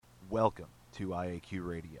Welcome to IAQ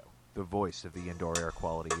Radio, the voice of the indoor air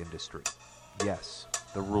quality industry. Yes,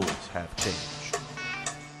 the rules have changed.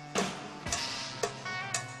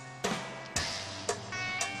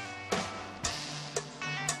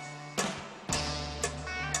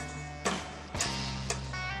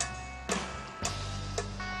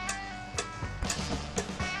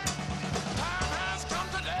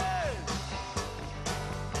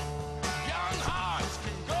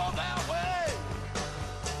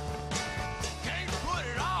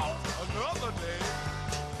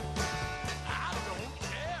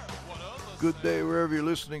 Good day wherever you're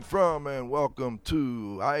listening from, and welcome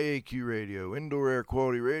to IAQ Radio, Indoor Air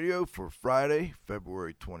Quality Radio for Friday,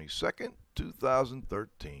 February 22nd,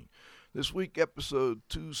 2013. This week, episode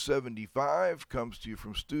 275 comes to you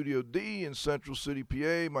from Studio D in Central City,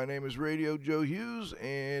 PA. My name is Radio Joe Hughes,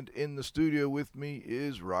 and in the studio with me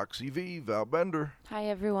is Roxy V, Val Bender. Hi,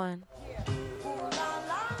 everyone.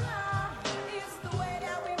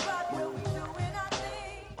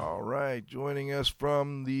 All right, joining us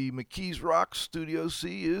from the McKees Rock Studio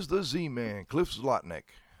C is the Z-Man, Cliff Zlotnick.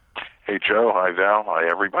 Hey, Joe. Hi, Val. Hi,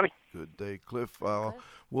 everybody. Good day, Cliff.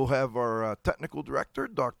 We'll have our technical director,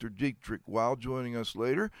 Dr. Dietrich Weil, joining us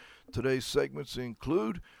later. Today's segments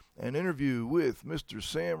include an interview with Mr.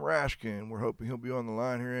 Sam Rashkin. We're hoping he'll be on the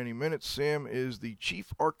line here any minute. Sam is the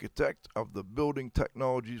chief architect of the Building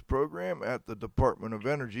Technologies program at the Department of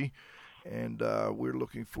Energy. And we're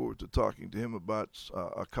looking forward to talking to him about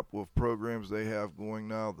a couple of programs they have going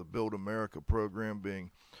now. The Build America program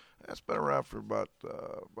that's been around for about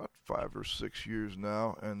 5 or 6 years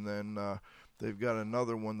now. And then they've got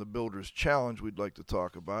another one, the Builders Challenge, we'd like to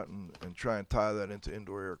talk about and try and tie that into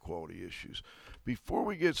indoor air quality issues. Before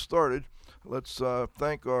we get started, let's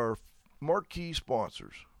thank our marquee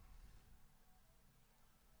sponsors.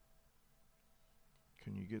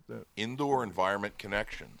 Can you get that? Indoor Environment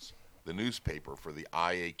Connections, the newspaper for the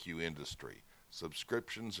IAQ industry.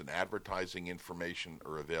 Subscriptions and advertising information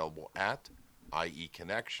are available at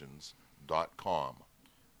ieconnections.com.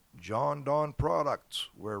 John Don Products,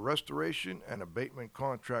 where restoration and abatement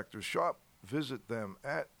contractors shop. Visit them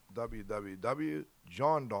at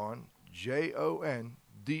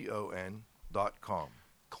www.jondon.com.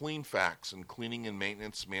 Clean Facts and Cleaning and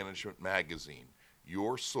Maintenance Management Magazine,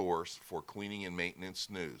 your source for cleaning and maintenance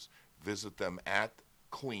news. Visit them at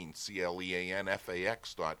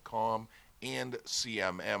cleanfax.com and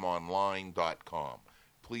cmmonline.com.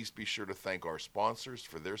 Please be sure to thank our sponsors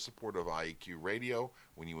for their support of IAQ Radio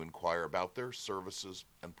when you inquire about their services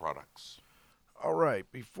and products. All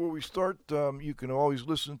right, before we start, you can always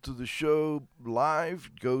listen to the show live.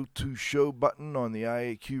 Go to show button on the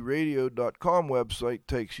IAQradio.com website,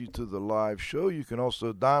 takes you to the live show. You can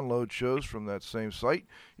also download shows from that same site.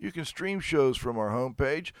 You can stream shows from our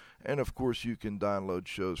homepage, and of course you can download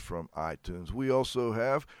shows from iTunes. We also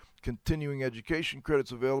have continuing education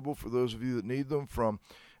credits available for those of you that need them from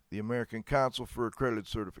the American Council for Accredited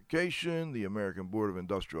Certification, the American Board of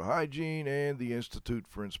Industrial Hygiene, and the Institute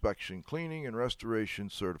for Inspection, Cleaning, and Restoration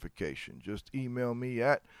Certification. Just email me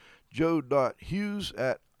at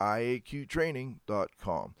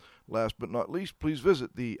joe.hughes@iaqtraining.com. Last but not least, please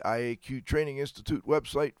visit the IAQ Training Institute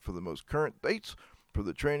website for the most current dates for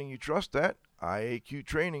the training you trust at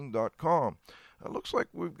iaqtraining.com. It looks like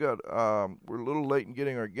we're a little late in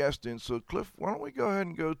getting our guest in, so Cliff, why don't we go ahead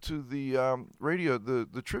and go to the radio,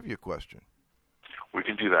 the trivia question. We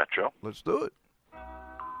can do that, Joe. Let's do it.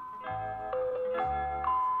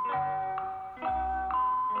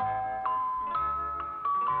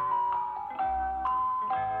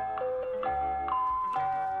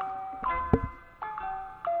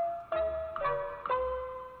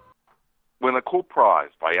 Win a cool prize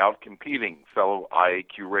by outcompeting fellow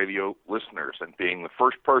IAQ Radio listeners and being the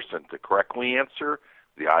first person to correctly answer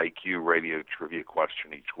the IAQ Radio trivia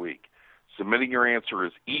question each week. Submitting your answer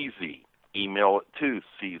is easy. Email it to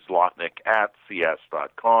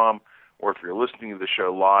czlotnick@cs.com, or if you're listening to the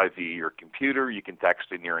show live via your computer, you can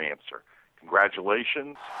text in your answer.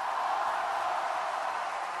 Congratulations.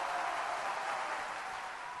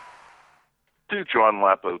 To John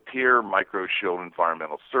Lapotier, MicroShield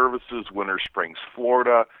Environmental Services, Winter Springs,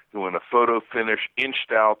 Florida, who in a photo finish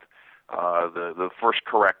inched out the first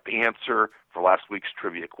correct answer for last week's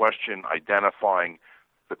trivia question, identifying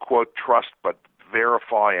the quote, trust but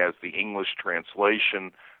verify as the English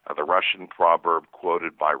translation of the Russian proverb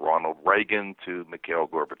quoted by Ronald Reagan to Mikhail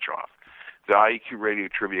Gorbachev. The IAQ Radio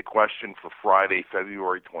trivia question for Friday,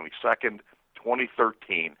 February 22nd,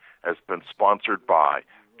 2013 has been sponsored by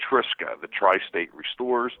Triska, the Tri-State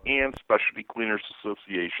Restorers, and Specialty Cleaners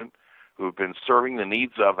Association, who have been serving the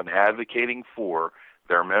needs of and advocating for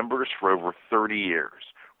their members for over 30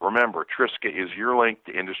 years. Remember, Triska is your link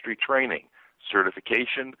to industry training,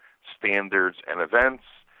 certification, standards, and events.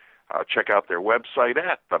 Check out their website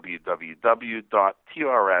at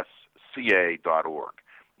www.trsca.org.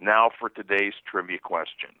 Now for today's trivia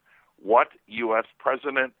question. What U.S.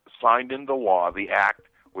 president signed into law the act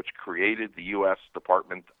which created the U.S.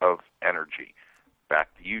 Department of Energy?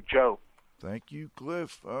 Back to you, Joe. Thank you,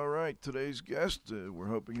 Cliff. All right, today's guest, we're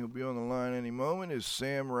hoping he'll be on the line any moment, is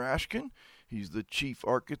Sam Rashkin. He's the chief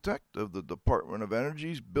architect of the Department of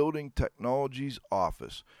Energy's Building Technologies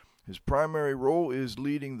Office. His primary role is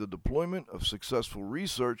leading the deployment of successful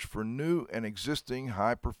research for new and existing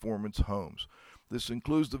high-performance homes. This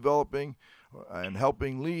includes developing and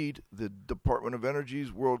helping lead the Department of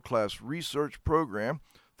Energy's world-class research program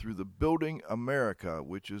through the Building America,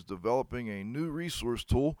 which is developing a new resource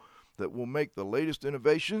tool that will make the latest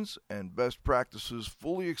innovations and best practices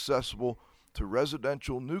fully accessible to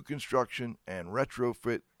residential new construction and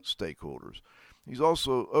retrofit stakeholders. He's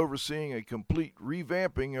also overseeing a complete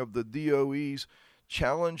revamping of the DOE's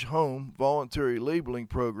Challenge Home voluntary labeling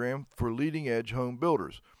program for leading-edge home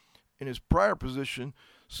builders. In his prior position,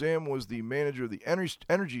 Sam was the manager of the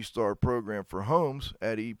Energy Star program for homes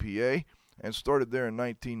at EPA and started there in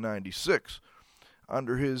 1996.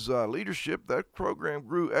 Under his leadership, that program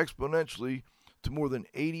grew exponentially to more than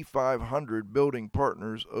 8,500 building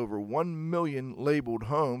partners, over 1 million labeled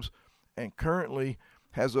homes, and currently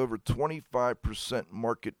has over 25%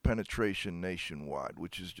 market penetration nationwide,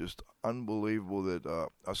 which is just unbelievable that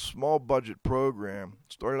a small budget program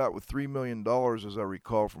started out with $3 million, as I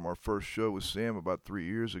recall from our first show with Sam about 3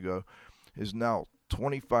 years ago, is now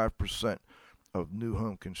 25% of new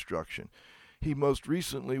home construction. He most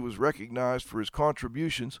recently was recognized for his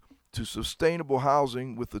contributions to sustainable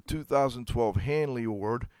housing with the 2012 Hanley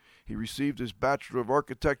Award. He received his Bachelor of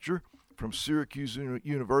Architecture from Syracuse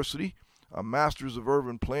University, a Master's of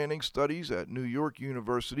Urban Planning Studies at New York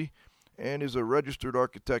University, and is a registered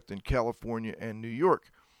architect in California and New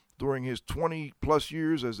York. During his 20-plus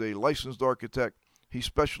years as a licensed architect, he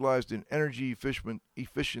specialized in energy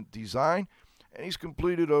efficient design, and he's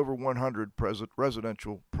completed over 100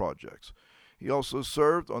 residential projects. He also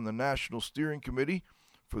served on the National Steering Committee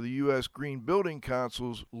for the U.S. Green Building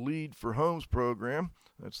Council's Lead for Homes program.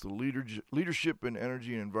 That's the Leadership in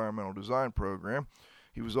Energy and Environmental Design program.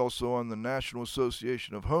 He was also on the National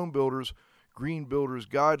Association of Home Builders, Green Builders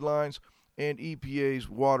Guidelines, and EPA's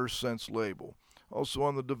Water Sense label. Also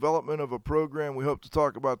on the development of a program we hope to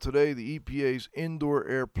talk about today, the EPA's Indoor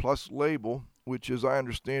Air Plus label, which, as I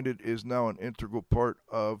understand it, is now an integral part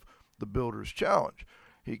of the Builders Challenge.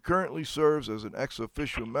 He currently serves as an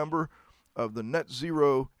ex-officio member of the Net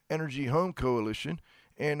Zero Energy Home Coalition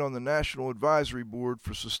and on the National Advisory Board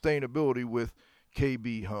for Sustainability with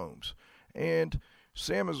KB Homes. And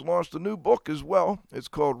Sam has launched a new book as well. It's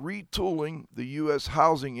called Retooling the U.S.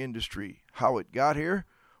 Housing Industry, How It Got Here,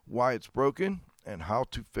 Why It's Broken, and How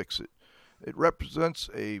to Fix It. It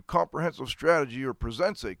presents a comprehensive strategy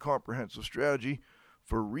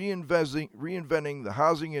for reinventing the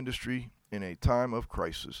housing industry in a time of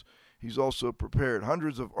crisis. He's also prepared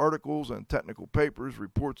hundreds of articles and technical papers,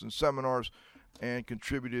 reports, and seminars, and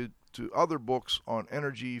contributed to other books on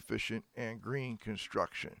energy efficient and green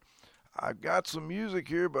construction. I've got some music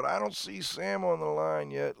here, but I don't see Sam on the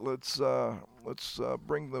line yet. Let's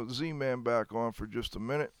bring the Z-Man back on for just a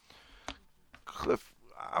minute. Cliff,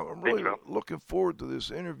 I'm really looking forward to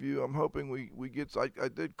this interview. I'm hoping we get. I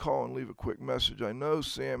did call and leave a quick message. I know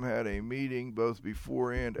Sam had a meeting both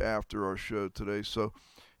before and after our show today, so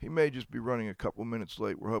he may just be running a couple minutes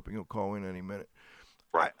late. We're hoping he'll call in any minute.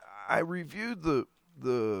 Right. I reviewed the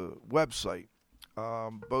website,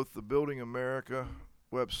 both the Building America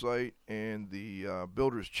website and the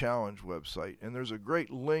Builders Challenge website, and there's a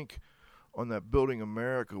great link on that Building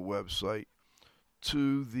America website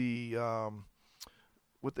to the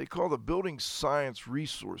what they call the Building Science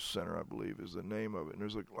Resource Center, I believe is the name of it. And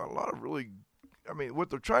there's a lot of really,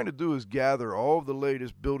 what they're trying to do is gather all of the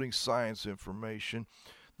latest building science information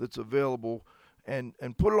that's available and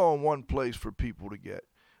put it all in one place for people to get.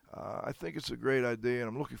 I think it's a great idea, and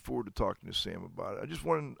I'm looking forward to talking to Sam about it. I just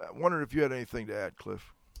wondered if you had anything to add,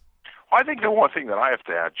 Cliff. Well, I think the one thing that I have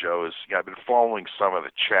to add, Joe, is I've been following some of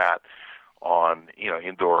the chat on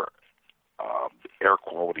indoor air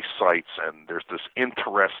quality sites, and there's this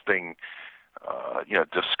interesting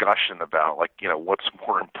discussion about what's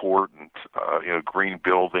more important, green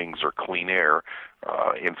buildings or clean air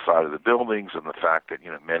inside of the buildings, and the fact that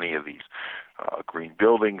many of these green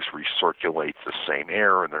buildings recirculate the same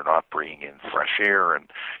air and they're not bringing in fresh air, and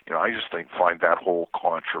I just find that whole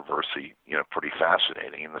controversy pretty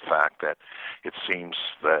fascinating, in the fact that it seems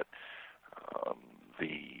that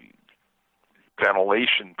the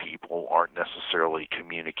ventilation people aren't necessarily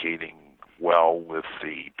communicating well with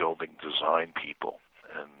the building design people,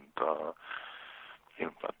 and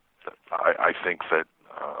I think that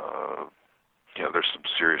there's some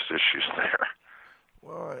serious issues there.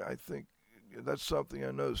 Well, I think that's something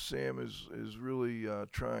I know Sam is really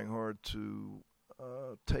trying hard to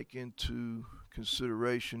take into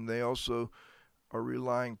consideration. They also are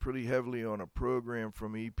relying pretty heavily on a program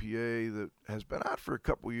from EPA that has been out for a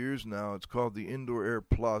couple years now. It's called the Indoor Air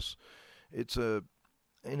Plus. It's in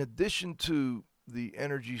addition to the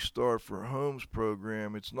Energy Star for Homes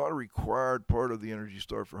program, it's not a required part of the Energy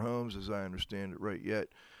Star for Homes, as I understand it right yet,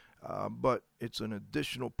 but it's an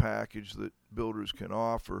additional package that builders can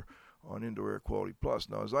offer on Indoor Air Quality Plus.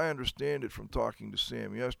 Now, as I understand it from talking to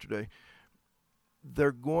Sam yesterday,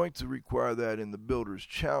 they're going to require that in the Builders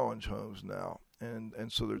Challenge homes now.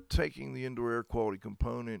 And so they're taking the indoor air quality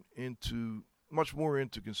component much more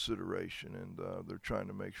into consideration, and they're trying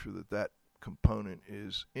to make sure that component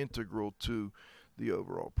is integral to the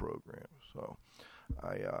overall program. So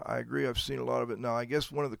I agree. I've seen a lot of it. Now, I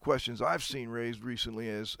guess one of the questions I've seen raised recently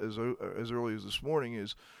as early as this morning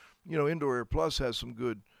is, Indoor Air Plus has some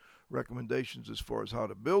good recommendations as far as how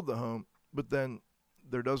to build the home, but then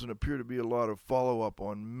there doesn't appear to be a lot of follow-up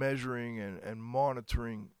on measuring and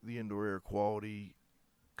monitoring the indoor air quality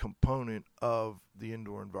component of the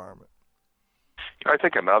indoor environment. I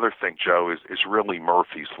think another thing, Joe, is really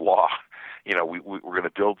Murphy's Law. We're going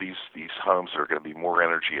to build these homes that are going to be more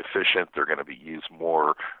energy efficient. They're going to use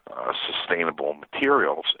more sustainable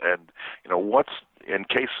materials. And, in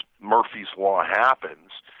case Murphy's Law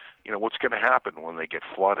happens, what's going to happen when they get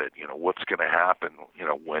flooded? What's going to happen,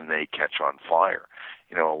 when they catch on fire?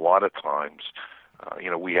 A lot of times,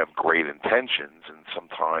 we have great intentions, and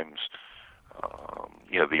sometimes,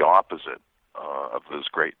 the opposite of those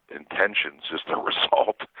great intentions is the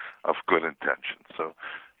result of good intentions. So,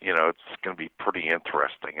 it's going to be pretty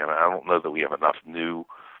interesting. And I don't know that we have enough new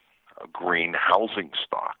green housing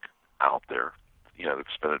stock out there,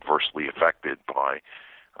 that's been adversely affected by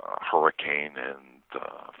hurricane and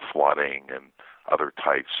flooding and other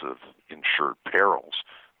types of insured perils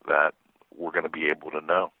that we're going to be able to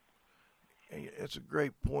know. It's a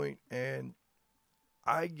great point, and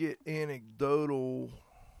I get anecdotal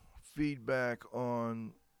feedback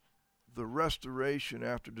on the restoration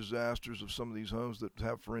after disasters of some of these homes that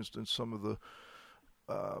have, for instance, some of the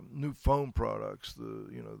new foam products,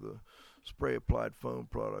 the spray applied foam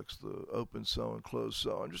products, the open cell and closed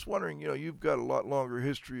cell. I'm just wondering, you've got a lot longer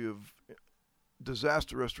history of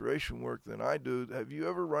disaster restoration work than I do. Have you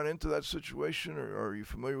ever run into that situation, or are you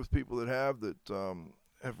familiar with people that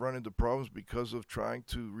have run into problems because of trying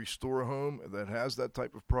to restore a home that has that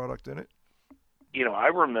type of product in it? I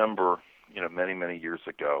remember, many, many years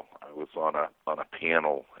ago, I was on a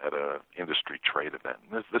panel at a industry trade event.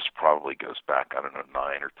 This probably goes back, 9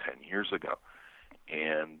 or 10 years ago.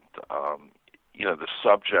 And, the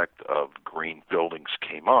subject of green buildings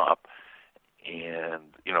came up. And,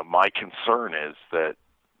 my concern is that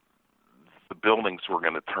the buildings were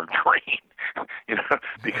going to turn green,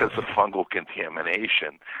 because of fungal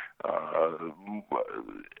contamination,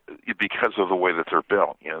 because of the way that they're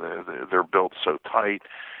built. They're built so tight.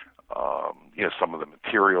 Some of the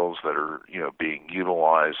materials that are, being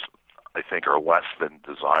utilized, I think, are less than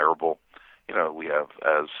desirable. We have,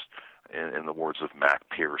 as in the words of Mac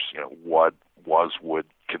Pierce, what was wood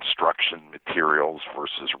construction materials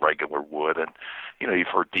versus regular wood. And, you've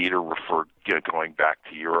heard Dieter refer, going back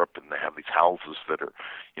to Europe, and they have these houses that are,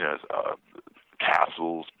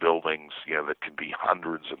 castles, buildings, that can be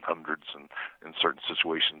hundreds and hundreds, and in certain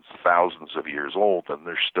situations, thousands of years old, and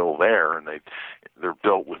they're still there, and they're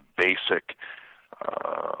built with basic,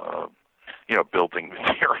 building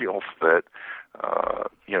materials that,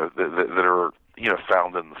 that are,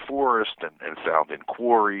 found in the forest and found in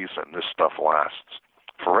quarries, and this stuff lasts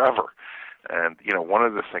forever. And, one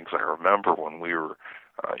of the things I remember when we were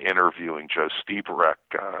interviewing Joe Stieberek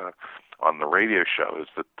on the radio show is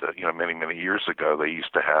that, many, many years ago, they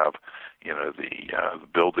used to have, the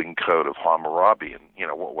building code of Hammurabi. And,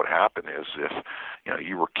 what would happen is if,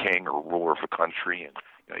 you were king or ruler of a country, and,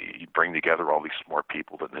 you'd bring together all these smart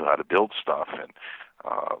people that knew how to build stuff, and,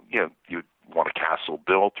 you'd want a castle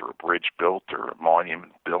built or a bridge built or a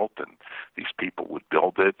monument built, and these people would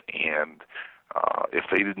build it, and if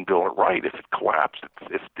they didn't build it right, if it collapsed,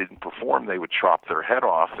 if it didn't perform, they would chop their head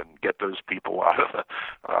off and get those people out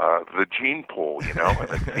of the gene pool, And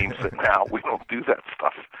it seems that now we don't do that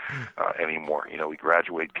stuff anymore. We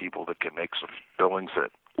graduate people that can make some buildings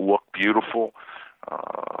that look beautiful.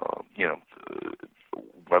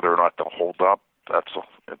 Whether or not they'll hold up, that's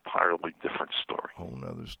entirely different story. Whole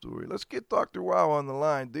nother story. Let's get Dr. Wow on the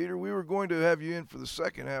line. Dieter, we were going to have you in for the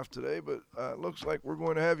second half today, but it looks like we're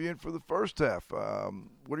going to have you in for the first half.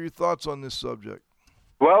 What are your thoughts on this subject?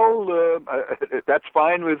 Well, that's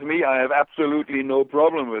fine with me. I have absolutely no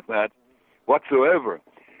problem with that whatsoever.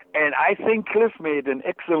 And I think Cliff made an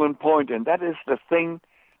excellent point, and that is the thing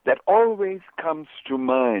that always comes to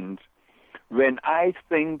mind when I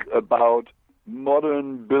think about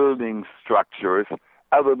modern building structures,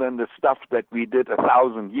 other than the stuff that we did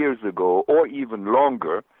 1,000 years ago or even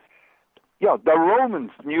longer. Yeah, the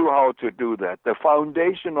Romans knew how to do that. The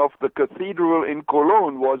foundation of the cathedral in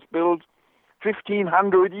Cologne was built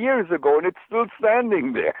 1,500 years ago, and it's still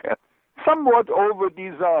standing there. Somewhat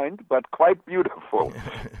over-designed, but quite beautiful.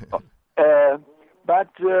 And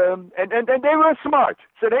they were smart.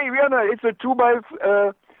 Said, hey, it's a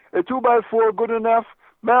 2x4 good enough?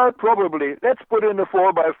 Well, probably. Let's put in a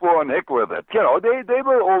 4x4 and heck with it. They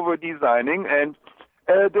were over-designing, and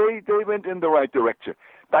they went in the right direction.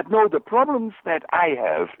 But no, the problems that I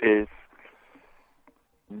have is,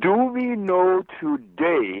 do we know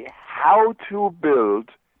today how to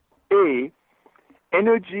build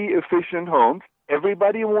energy-efficient homes?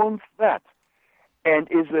 Everybody wants that. And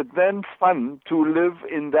is it then fun to live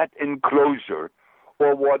in that enclosure,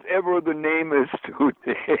 or whatever the name is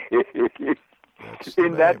today,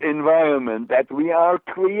 in that environment that we are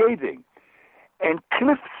creating? And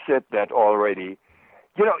Cliff said that already.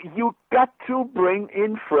 You got to bring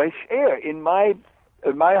in fresh air. In my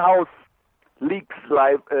house leaks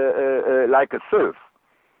like a sieve.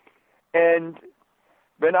 And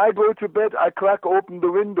when I go to bed, I crack open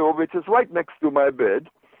the window, which is right next to my bed,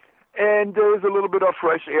 and there's a little bit of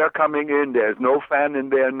fresh air coming in. There's no fan in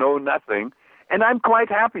there, no nothing, and I'm quite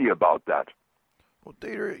happy about that. Well,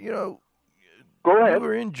 Dieter, go ahead. You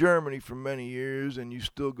were in Germany for many years, and you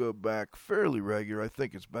still go back fairly regular. I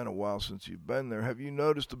think it's been a while since you've been there. Have you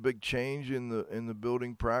noticed a big change in the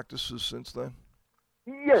building practices since then?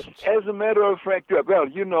 Yes, as a matter of fact, well,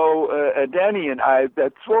 Danny and I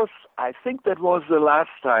think that was the last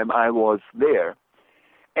time I was there,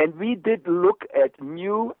 and we did look at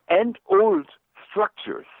new and old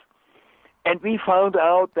structures, and we found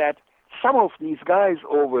out that some of these guys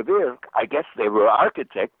over there, I guess they were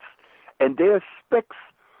architects, and their specs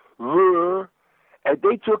were,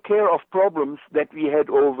 they took care of problems that we had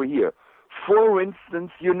over here. For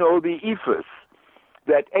instance, the ethos,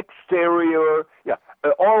 that exterior,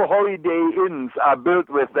 all Holiday Inns are built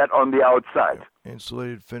with that on the outside.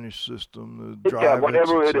 Insulated finish system, the drive,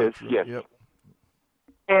 whatever it is, yes. Yep.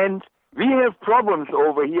 And we have problems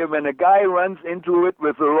over here when a guy runs into it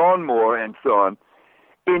with a lawnmower and so on.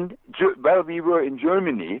 We were in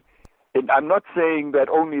Germany, and I'm not saying that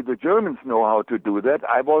only the Germans know how to do that.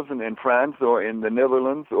 I wasn't in France or in the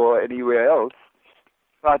Netherlands or anywhere else.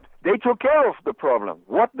 But they took care of the problem.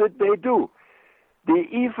 What did they do? They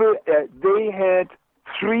had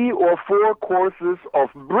 3 or 4 courses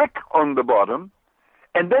of brick on the bottom,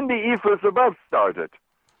 and then the ethos above started.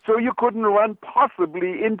 So you couldn't run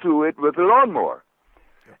possibly into it with a lawnmower.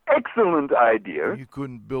 Excellent idea. You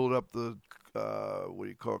couldn't build up the,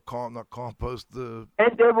 not compost, And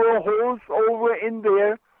there were holes over in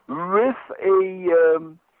there with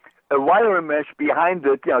a wire mesh behind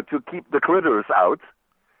it, to keep the critters out.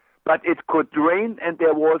 But it could drain, and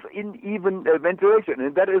there was uneven ventilation.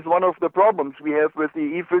 And that is one of the problems we have with the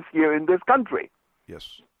ethos here in this country.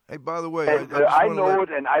 Yes. Hey, by the way, I know it,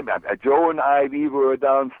 and Joe and I, we were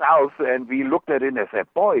down south, and we looked at it and said,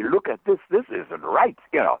 boy, look at this. This isn't right,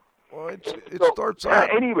 Well, it starts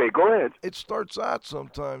out. Anyway, go ahead. It starts out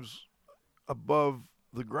sometimes above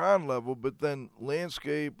the ground level, but then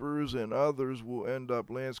landscapers and others will end up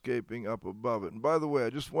landscaping up above it. And by the way, I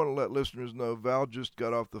just want to let listeners know, Val just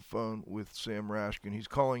got off the phone with Sam Rashkin. He's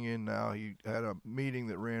calling in now. He had a meeting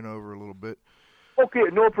that ran over a little bit. Okay,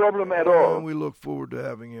 no problem at all. And we look forward to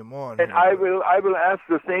having him on. And I will ask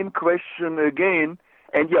the same question again.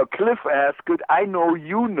 And Cliff asked it. I know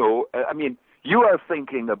you know. You are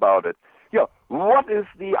thinking about it. What is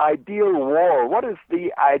the ideal wall? What is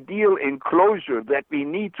the ideal enclosure that we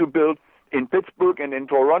need to build in Pittsburgh and in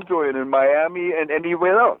Toronto and in Miami and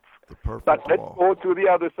anywhere else? The perfect but let's wall. go to the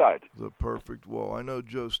other side. The perfect wall. I know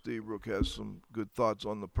Joe Stevebrook has some good thoughts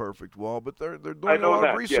on the perfect wall, but they're doing a lot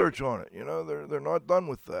of research on it. They're not done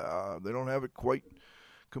with that. They don't have it quite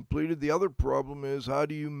completed. The other problem is, how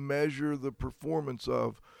do you measure the performance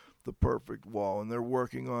of the perfect wall? And they're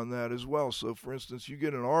working on that as well. So, for instance, you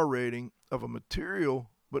get an R rating of a material,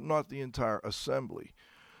 but not the entire assembly.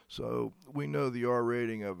 So we know the R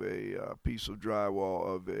rating of a piece of drywall,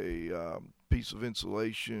 of a piece of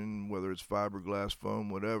insulation, whether it's fiberglass, foam,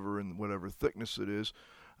 whatever, and whatever thickness it is.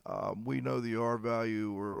 We know the R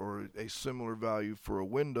value or a similar value for a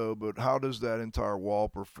window, but how does that entire wall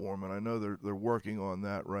perform? And I know they're working on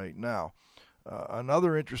that right now.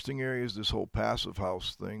 Another interesting area is this whole passive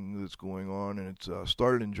house thing that's going on, and it's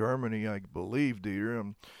started in Germany, I believe,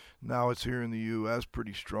 Dieter. Now it's here in the U.S.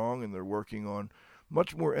 pretty strong, and they're working on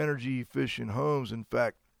much more energy-efficient homes. In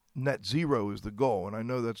fact, net zero is the goal, and I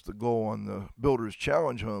know that's the goal on the Builders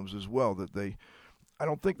Challenge homes as well, that I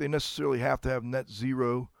don't think they necessarily have to have net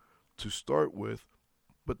zero to start with,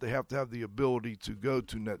 but they have to have the ability to go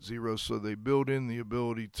to net zero, so they build in the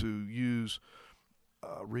ability to use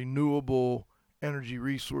renewable energy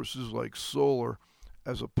resources like solar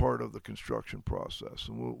as a part of the construction process.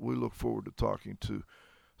 And we look forward to talking to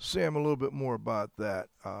Sam a little bit more about that.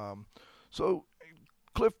 So,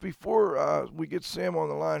 Cliff, before we get Sam on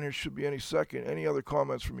the line here, should be any second, any other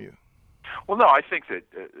comments from you? Well, no, I think that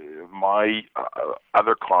my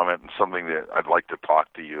other comment and something that I'd like to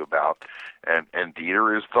talk to you about, and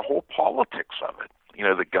Dieter, is the whole politics of it.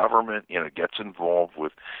 The government, gets involved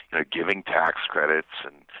with, giving tax credits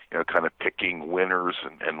and, kind of picking winners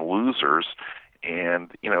and losers.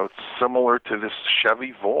 And, it's similar to this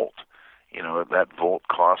Chevy Volt. That Volt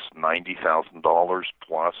costs $90,000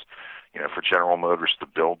 plus. For General Motors to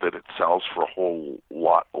build it, it sells for a whole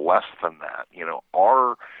lot less than that.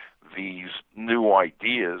 Are these new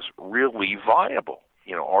ideas really viable?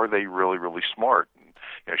 Are they really, really smart?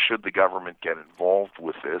 Should the government get involved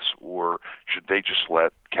with this, or should they just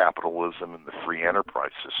let capitalism and the free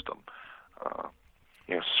enterprise system,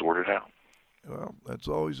 sort it out? Well, that's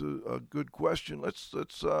always a good question. Let's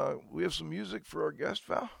we have some music for our guest,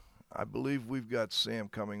 Val. I believe we've got Sam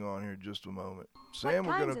coming on here in just a moment. Sam,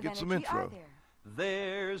 we're going to get some intro.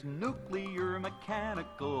 There's nuclear,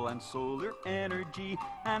 mechanical, and solar energy,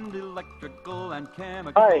 and electrical, and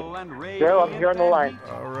chemical, and radio. Joe, I'm here on the line.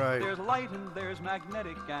 All right. There's light and there's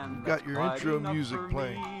magnetic, and you've got your intro music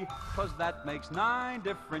playing. Because that makes 9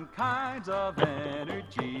 different kinds of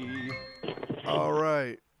energy. All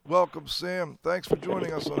right. Welcome, Sam. Thanks for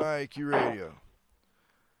joining us on IAQ Radio.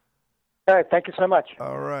 All right, thank you so much.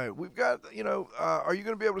 All right. We've got, are you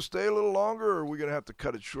going to be able to stay a little longer, or are we going to have to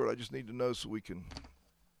cut it short? I just need to know so we can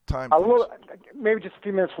time things. Maybe just a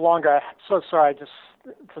few minutes longer. I'm so sorry.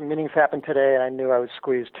 Some meetings happened today, and I knew I was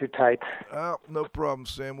squeezed too tight. No problem,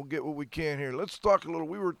 Sam. We'll get what we can here. Let's talk a little.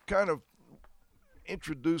 We were kind of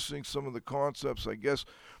introducing some of the concepts, I guess.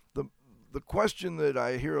 The question that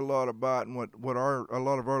I hear a lot about, and what a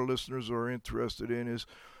lot of our listeners are interested in, is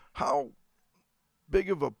how big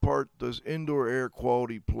of a part does indoor air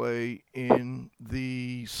quality play in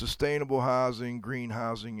the sustainable housing, green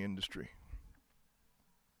housing industry?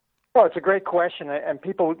 Well, it's a great question, and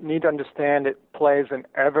people need to understand it plays an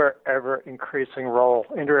ever increasing role.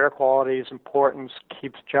 Indoor air quality's importance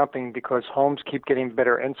keeps jumping because homes keep getting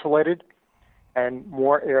better insulated and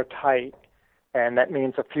more airtight, and that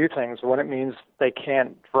means a few things. One, it means they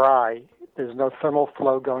can't dry. There's no thermal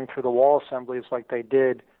flow going through the wall assemblies like they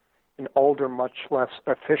did in older, much less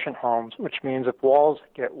efficient homes, which means if walls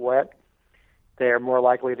get wet, they're more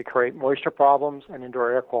likely to create moisture problems and indoor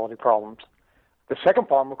air quality problems. The second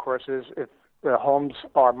problem, of course, is if the homes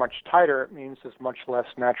are much tighter, it means there's much less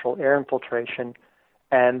natural air infiltration,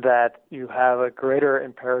 and that you have a greater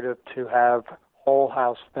imperative to have whole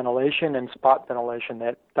house ventilation and spot ventilation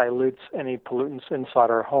that dilutes any pollutants inside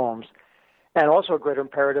our homes, and also a greater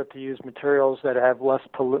imperative to use materials that have less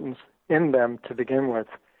pollutants in them to begin with.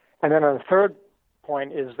 And then the third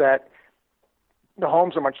point is that the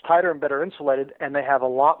homes are much tighter and better insulated, and they have a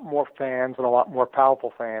lot more fans and a lot more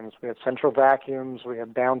powerful fans. We have central vacuums. We have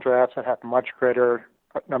downdrafts that have much greater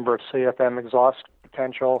number of CFM exhaust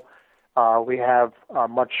potential. We have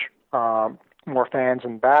much more fans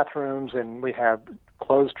in bathrooms, and we have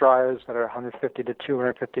clothes dryers that are 150 to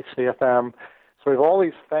 250 CFM. So we have all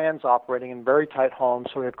these fans operating in very tight homes,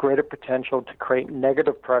 so we have greater potential to create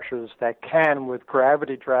negative pressures that can, with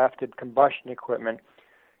gravity-drafted combustion equipment,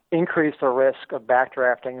 increase the risk of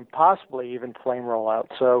backdrafting and possibly even flame rollout.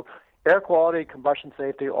 So air quality, combustion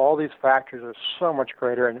safety, all these factors are so much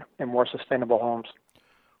greater in more sustainable homes.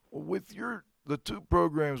 With the two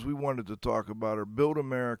programs we wanted to talk about are Build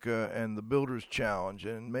America and the Builders Challenge,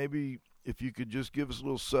 and maybe if you could just give us a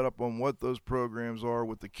little setup on what those programs are,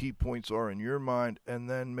 what the key points are in your mind, and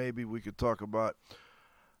then maybe we could talk about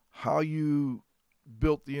how you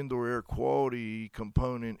built the indoor air quality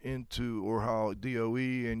component into, or how DOE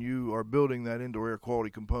and you are building that indoor air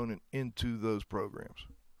quality component into those programs.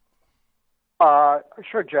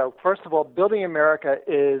 Sure, Joe. First of all, Building America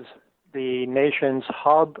is the nation's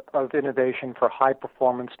hub of innovation for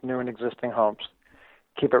high-performance new and existing homes.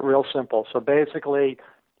 Keep it real simple. So basically,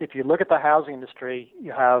 if you look at the housing industry,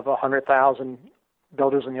 you have 100,000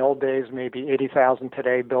 builders in the old days, maybe 80,000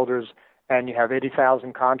 today builders, and you have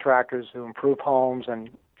 80,000 contractors who improve homes and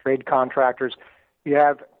trade contractors. You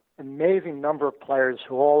have an amazing number of players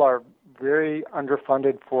who all are very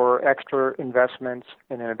underfunded for extra investments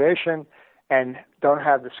in innovation and don't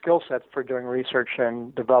have the skill sets for doing research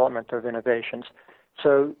and development of innovations.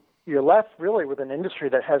 So you're left really with an industry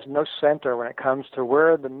that has no center when it comes to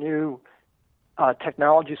where the new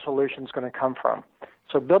technology solution is going to come from.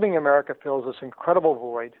 So Building America fills this incredible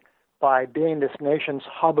void by being this nation's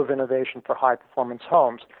hub of innovation for high-performance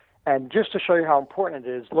homes. And just to show you how important it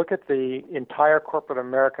is, look at the entire corporate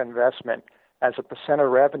America investment as a percent of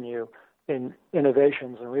revenue in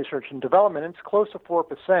innovations and research and development. It's close to 4%.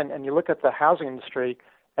 And you look at the housing industry,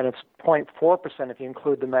 and it's 0.4% if you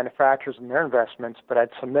include the manufacturers and their investments. But I'd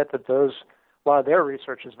submit that a lot of their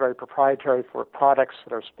research is very proprietary for products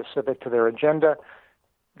that are specific to their agenda.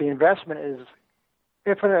 The investment is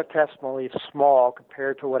infinitesimally small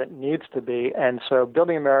compared to what it needs to be. And so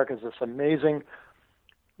Building America is this amazing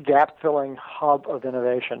gap-filling hub of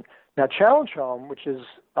innovation. Now, Challenge Home, which is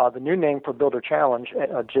the new name for Builder Challenge,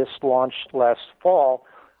 just launched last fall.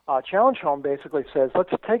 Challenge Home basically says, let's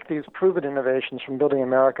take these proven innovations from Building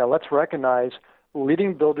America, let's recognize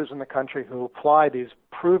leading builders in the country who apply these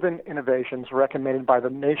proven innovations recommended by the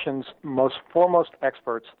nation's foremost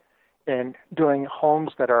experts in doing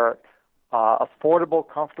homes that are affordable,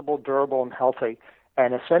 comfortable, durable, and healthy.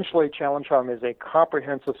 And essentially, Challenge Home is a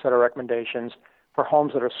comprehensive set of recommendations for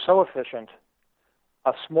homes that are so efficient,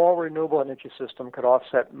 a small renewable energy system could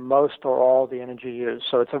offset most or all the energy used.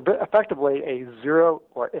 So it's effectively a zero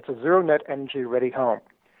net energy ready home.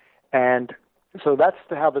 And so that's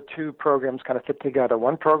how the two programs kind of fit together.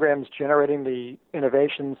 One program is generating the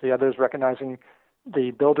innovations, the other is recognizing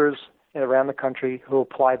the builders around the country who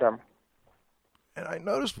apply them. And I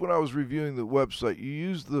noticed when I was reviewing the website, you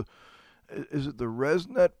use is it the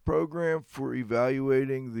ResNet program for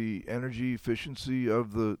evaluating the energy efficiency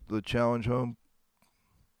of the Challenge Home?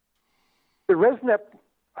 The ResNet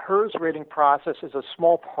HERS rating process is a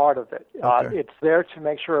small part of it. Okay. It's there to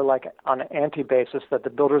make sure, like on an ante basis, that the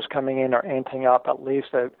builders coming in are anting up at least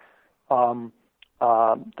the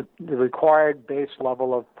required base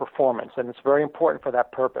level of performance, and it's very important for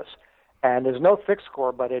that purpose. And there's no fixed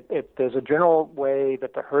score, but there's a general way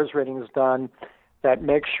that the HERS rating is done that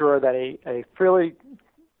makes sure that a fairly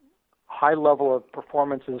high level of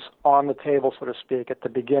performance is on the table, so to speak, at the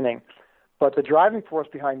beginning. But the driving force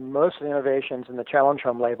behind most of the innovations in the Challenge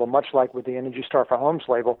Home label, much like with the Energy Star for Homes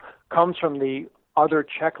label, comes from the other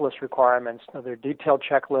checklist requirements, other detailed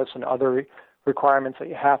checklists and other requirements that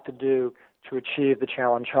you have to do to achieve the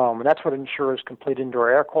Challenge Home. And that's what ensures complete indoor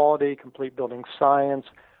air quality, complete building science,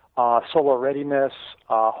 solar readiness,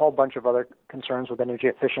 a whole bunch of other concerns with energy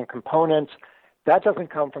efficient components. That doesn't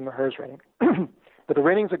come from the HERS rating. But the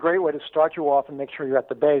rating is a great way to start you off and make sure you're at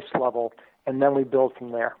the base level, and then we build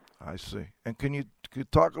from there. I see. And could you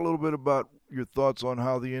talk a little bit about your thoughts on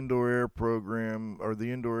how the indoor air program or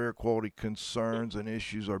the indoor air quality concerns and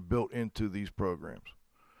issues are built into these programs?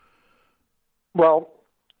 Well,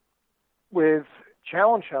 with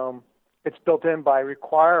Challenge Home, it's built in by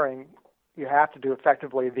requiring you have to do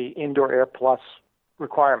effectively the Indoor Air Plus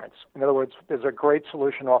requirements. In other words, there's a great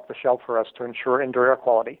solution off the shelf for us to ensure indoor air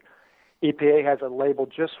quality. EPA has a label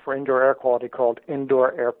just for indoor air quality called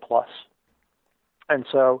Indoor Air Plus. And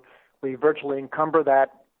so we virtually encumber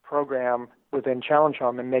that program within Challenge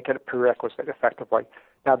Home and make it a prerequisite effectively.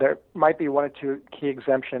 Now, there might be one or two key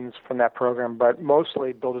exemptions from that program, but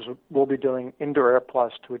mostly builders will be doing Indoor Air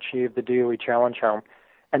Plus to achieve the DOE Challenge Home.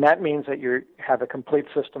 And that means that you have a complete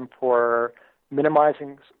system for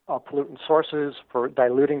minimizing pollutant sources, for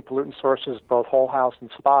diluting pollutant sources, both whole house and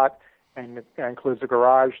spot, and it includes the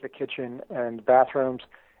garage, the kitchen, and bathrooms.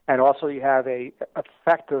 And also you have a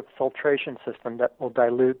effective filtration system that will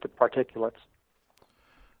dilute the particulates.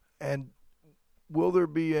 And will there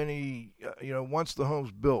be any, once the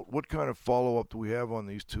home's built, what kind of follow-up do we have on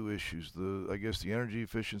these two issues? I guess the energy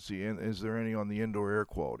efficiency, and is there any on the indoor air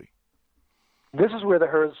quality? This is where the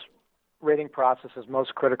HERS rating process is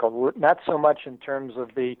most critical. Not so much in terms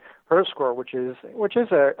of the HERS score, which is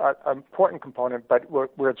an important component, but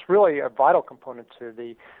where it's really a vital component to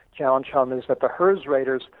the Challenge Home is that the HERS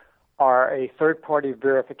raters are a third-party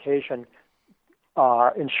verification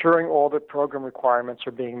ensuring all the program requirements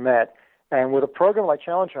are being met. And with a program like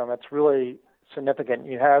Challenge Home, that's really significant.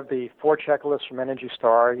 You have the 4 checklists from Energy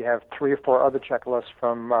Star. You have 3 or 4 other checklists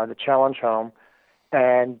from the Challenge Home.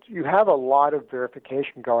 And you have a lot of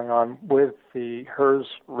verification going on with the HERS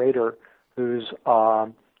rater who's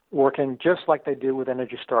working just like they do with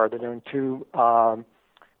Energy Star. They're doing 2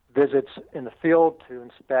 visits in the field to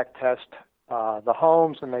inspect, test the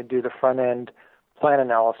homes, and they do the front-end plan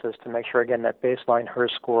analysis to make sure, again, that baseline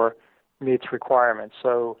HERS score meets requirements.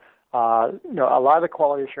 So, a lot of the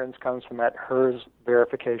quality assurance comes from that HERS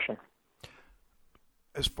verification.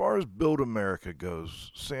 As far as Build America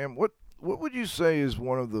goes, Sam, what would you say is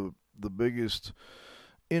one of the biggest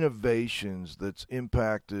innovations that's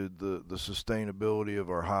impacted the sustainability of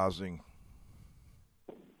our housing?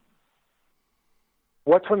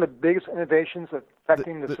 What's one of the biggest innovations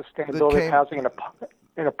affecting the sustainability of housing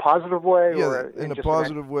in a positive way? Yeah, or in a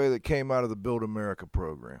positive way that came out of the Build America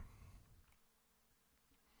program.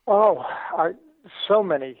 Oh, so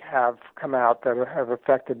many have come out that have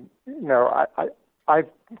affected. I've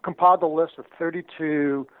compiled a list of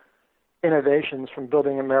 32 innovations from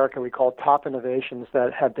Building America we call top innovations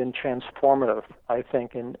that have been transformative, I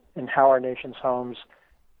think, in how our nation's homes,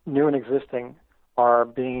 new and existing, are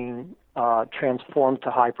being transformed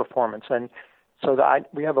to high performance. And so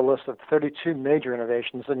we have a list of 32 major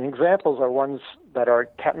innovations, and the examples are ones that are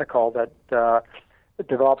technical, that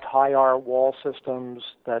developed high-R wall systems,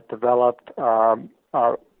 that developed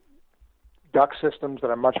duct systems that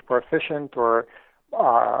are much more efficient, or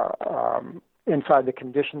inside the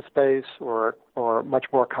conditioned space, or much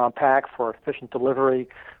more compact for efficient delivery.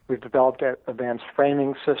 We've developed advanced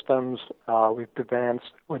framing systems. We've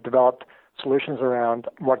developed solutions around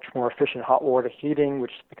much more efficient hot water heating,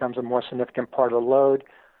 which becomes a more significant part of the load.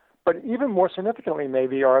 But even more significantly,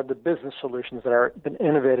 maybe, are the business solutions that are been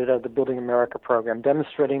innovated out of the Building America program,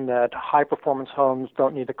 demonstrating that high-performance homes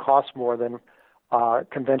don't need to cost more than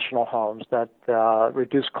conventional homes, that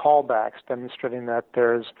reduce callbacks, demonstrating that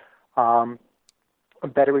there's a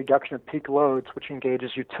better reduction of peak loads, which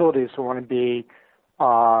engages utilities who want to be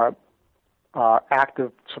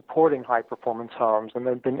active supporting high-performance homes. And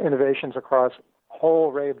there have been innovations across a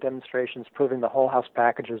whole array of demonstrations proving the whole house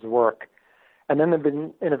packages work. And then there have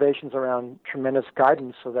been innovations around tremendous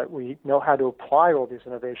guidance so that we know how to apply all these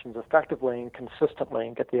innovations effectively and consistently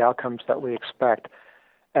and get the outcomes that we expect.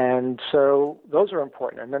 And so those are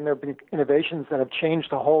important. And then there have been innovations that have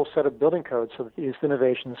changed the whole set of building codes so that these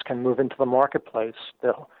innovations can move into the marketplace.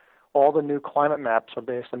 All the new climate maps are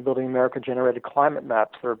based on Building America-generated climate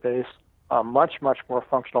maps that are based on much, much more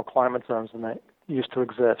functional climate zones than they used to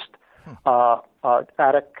exist.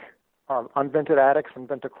 Unvented attics and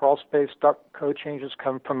vented crawl space duct code changes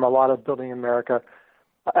come from a lot of Building America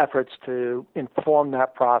efforts to inform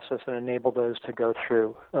that process and enable those to go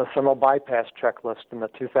through. A thermal bypass checklist in the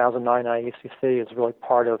 2009 IECC is really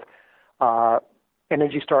part of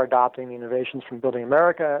Energy Star adopting the innovations from Building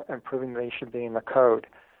America and proving they should be in the code.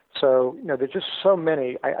 So, there's just so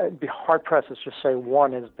many. I'd be hard-pressed to just say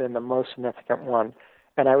one has been the most significant one.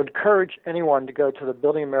 And I would encourage anyone to go to the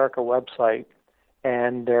Building America website,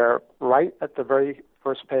 and there, right at the very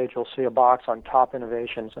first page, you'll see a box on top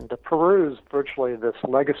innovations, and to peruse virtually this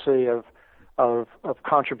legacy of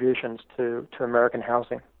contributions to American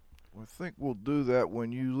housing. I think we'll do that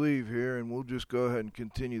when you leave here, and we'll just go ahead and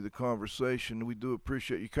continue the conversation. We do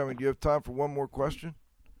appreciate you coming. Do you have time for one more question?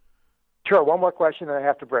 Sure, one more question, and I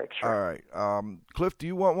have to break. Sure. All right. Cliff, do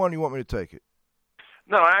you want one, or you want me to take it?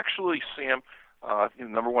 No, actually, Sam,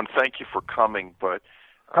 number one, thank you for coming, but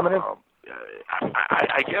coming in.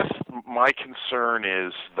 I guess my concern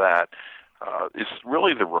is that it's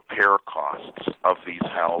really the repair costs of these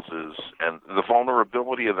houses and the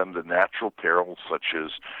vulnerability of them to natural perils such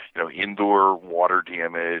as, indoor water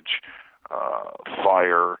damage,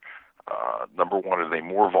 fire. Number one, are they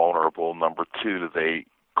more vulnerable? Number two, do they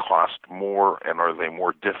cost more, and are they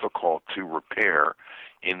more difficult to repair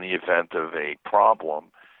in the event of a problem?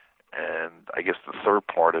 And I guess the third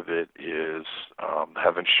part of it is,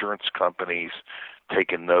 have insurance companies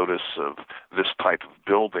taken notice of this type of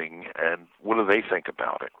building, and what do they think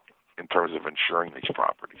about it in terms of insuring these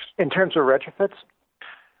properties? In terms of retrofits?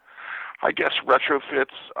 I guess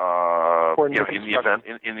retrofits,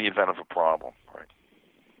 in the event of a problem, right?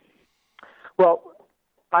 Well,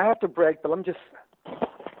 I have to break, but let me just.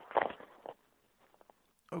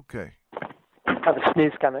 Okay. I have a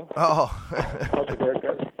sneeze coming. Oh. Okay, there it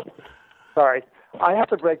goes. Sorry. I have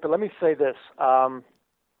to break, but let me say this.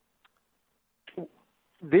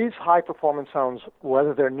 These high-performance homes,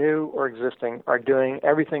 whether they're new or existing, are doing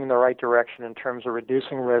everything in the right direction in terms of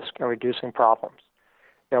reducing risk and reducing problems.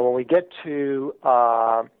 Now, when we get to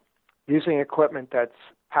using equipment that's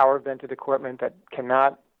power-vented equipment that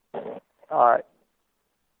cannot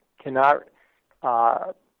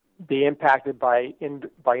be impacted by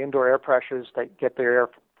indoor air pressures that get their air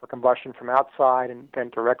for combustion from outside and then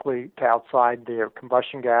directly to outside their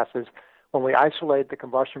combustion gases. When we isolate the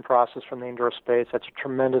combustion process from the indoor space, that's a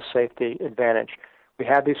tremendous safety advantage. We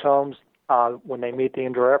have these homes, when they meet the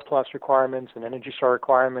Indoor Air Plus requirements and Energy Star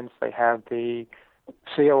requirements, they have the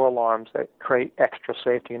CO alarms that create extra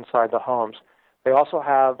safety inside the homes. They also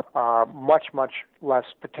have much, much less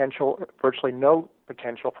potential, virtually no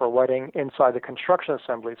potential for wetting inside the construction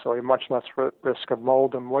assembly, so much less risk of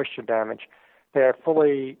mold and moisture damage. They're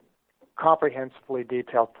fully comprehensively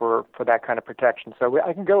detailed for that kind of protection. So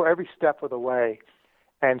I can go every step of the way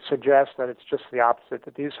and suggest that it's just the opposite,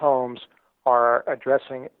 that these homes are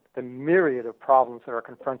addressing the myriad of problems that are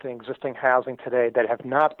confronting existing housing today that have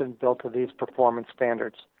not been built to these performance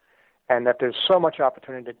standards, and that there's so much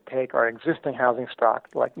opportunity to take our existing housing stock,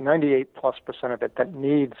 like 98+% of it, that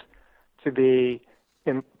needs to be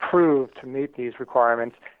improved to meet these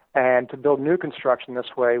requirements, and to build new construction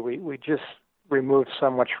this way, we just remove so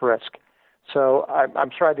much risk. So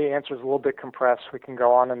I'm sorry the answer is a little bit compressed. We can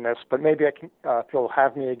go on in this, but maybe I can, if you'll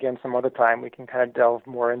have me again some other time, we can kind of delve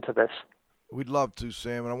more into this. We'd love to,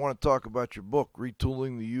 Sam, and I want to talk about your book,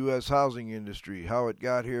 Retooling the U.S. Housing Industry, how it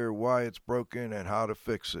got here, why it's broken, and how to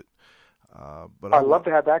fix it. But I'd love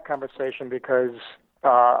to have that conversation, because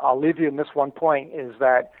I'll leave you in this one point, is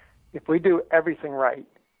that if we do everything right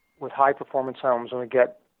with high-performance homes and we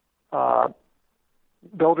get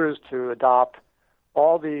builders to adopt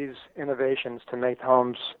all these innovations to make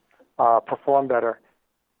homes perform better,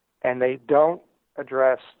 and they don't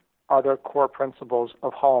address other core principles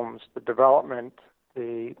of homes, the development,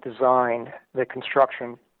 the design, the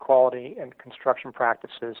construction quality and construction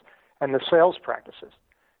practices, and the sales practices,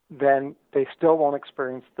 then they still won't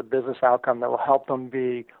experience the business outcome that will help them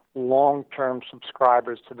be long-term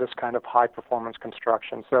subscribers to this kind of high-performance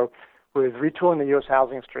construction. So with retooling the U.S.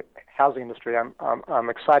 housing industry, I'm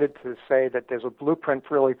excited to say that there's a blueprint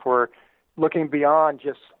really for looking beyond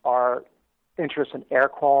just our interest in air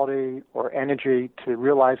quality or energy to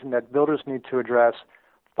realizing that builders need to address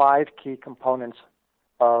 5 key components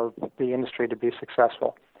of the industry to be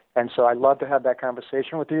successful. And so I'd love to have that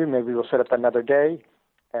conversation with you. Maybe we'll set up another day.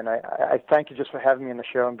 And I thank you just for having me on the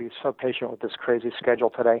show and be so patient with this crazy schedule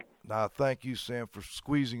today. Thank you, Sam, for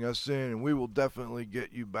squeezing us in, and we will definitely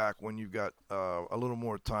get you back when you've got a little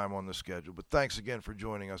more time on the schedule. But thanks again for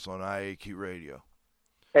joining us on IAQ Radio.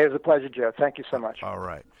 Hey, it was a pleasure, Joe. Thank you so much. All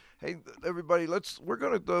right. Hey, everybody, we've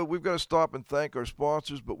got to stop and thank our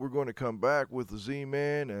sponsors, but we're going to come back with the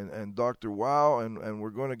Z-Man and Dr. Wow, and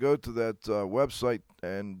we're going to go to that website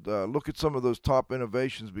and look at some of those top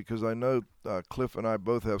innovations, because I know Cliff and I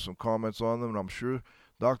both have some comments on them, and I'm sure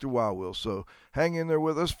Dr. Wow will. So hang in there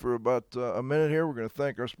with us for about a minute here. We're going to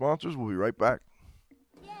thank our sponsors. We'll be right back.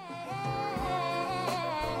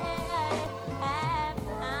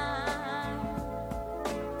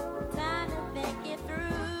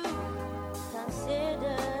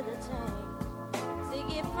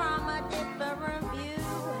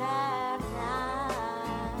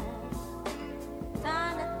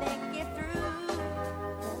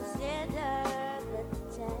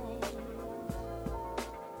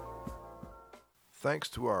 Thanks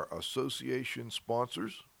to our association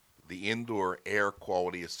sponsors. The Indoor Air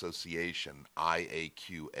Quality Association,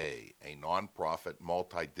 IAQA, a nonprofit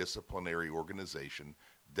multidisciplinary organization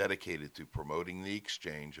dedicated to promoting the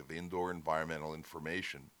exchange of indoor environmental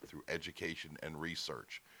information through education and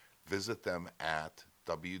research. Visit them at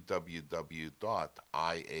www.iaqa.org.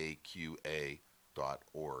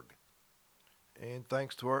 And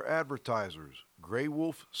thanks to our advertisers, Gray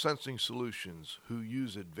Wolf Sensing Solutions, who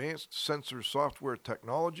use advanced sensor software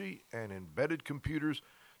technology and embedded computers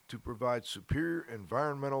to provide superior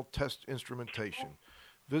environmental test instrumentation.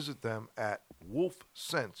 Visit them at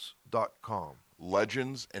wolfsense.com.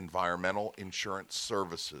 Legends Environmental Insurance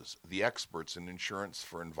Services, the experts in insurance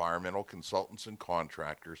for environmental consultants and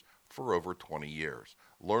contractors for over 20 years.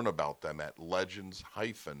 Learn about them at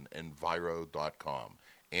legends-enviro.com.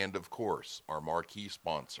 And, of course, our marquee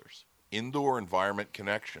sponsors. Indoor Environment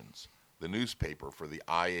Connections, the newspaper for the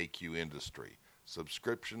IAQ industry.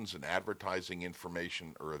 Subscriptions and advertising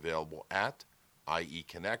information are available at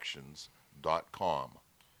ieconnections.com.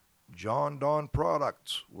 John Don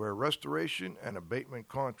Products, where restoration and abatement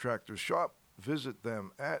contractors shop. Visit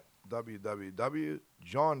them at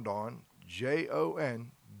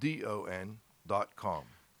www.jondon.com.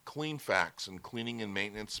 Clean Facts and Cleaning and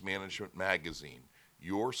Maintenance Management Magazine,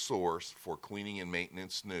 your source for cleaning and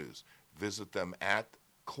maintenance news. Visit them at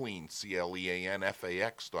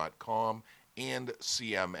cleanfax.com and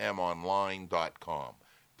cmmonline.com.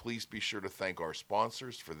 Please be sure to thank our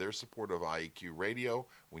sponsors for their support of IAQ Radio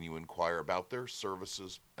when you inquire about their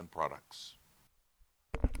services and products.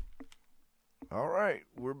 All right,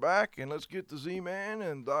 we're back, and let's get the Z-Man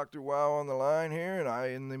and Dr. Wow on the line here. And I,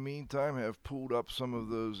 in the meantime, have pulled up some of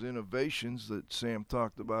those innovations that Sam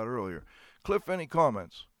talked about earlier. Cliff, any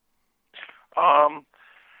comments? I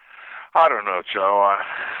don't know, Joe.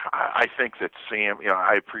 I think that Sam,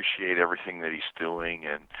 I appreciate everything that he's doing,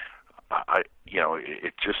 and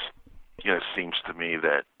it just, seems to me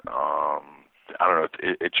that I don't know.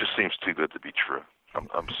 It just seems too good to be true.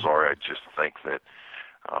 I'm sorry. I just think that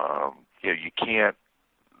you can't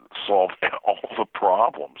solve all the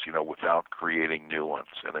problems, without creating new ones,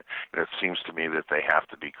 and it seems to me that they have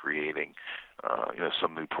to be creating,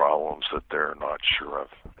 some new problems that they're not sure of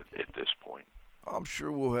at this point. I'm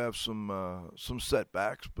sure we'll have some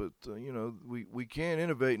setbacks, but we can't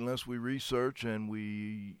innovate unless we research, and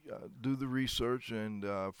we do the research. And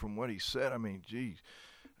from what he said, I mean,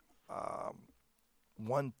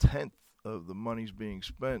 1/10 of the money's being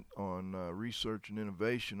spent on research and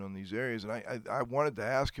innovation on these areas. And I wanted to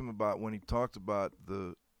ask him about when he talked about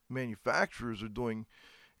the manufacturers are doing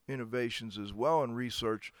innovations as well and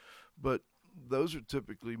research, but those are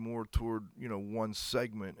typically more toward, one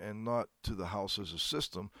segment and not to the house as a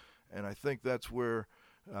system. And I think that's where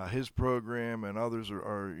his program and others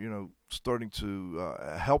are starting to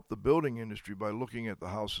help the building industry by looking at the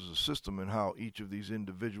house as a system and how each of these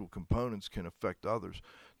individual components can affect others.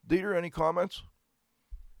 Dieter, any comments?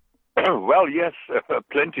 Well, yes,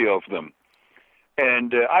 plenty of them.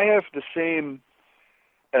 And I have the same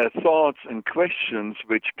thoughts and questions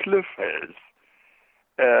which Cliff has.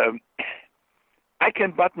 I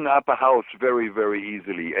can button up a house very, very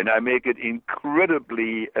easily, and I make it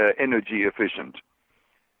incredibly energy efficient.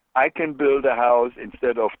 I can build a house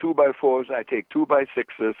instead of 2x4s. I take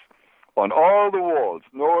 2x6s on all the walls,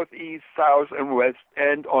 north, east, south, and west,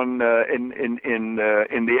 and on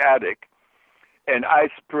in the attic, and I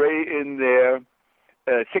spray in there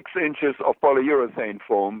 6 inches of polyurethane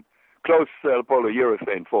foam, closed-cell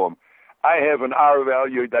polyurethane foam. I have an R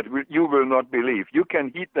value that you will not believe. You can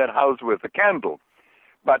heat that house with a candle.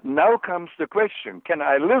 But now comes the question, can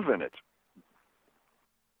I live in it?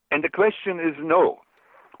 And the question is no,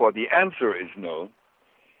 or the answer is no.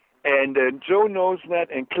 And Joe knows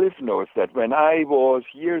that, and Cliff knows that. When I was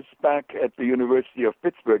years back at the University of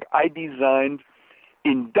Pittsburgh, I designed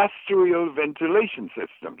industrial ventilation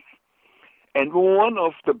systems. And one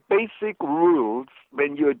of the basic rules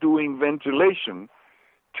when you're doing ventilation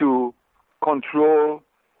to control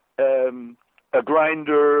a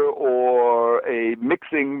grinder or a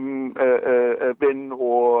mixing bin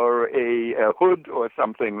or a hood or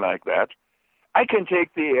something like that, I can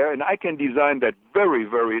take the air and I can design that very,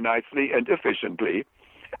 very nicely and efficiently.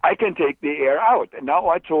 I can take the air out. And now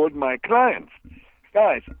I told my clients,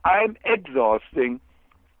 guys, I'm exhausting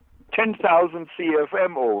 10,000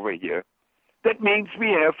 CFM over here. That means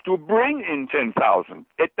we have to bring in 10,000.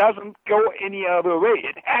 It doesn't go any other way.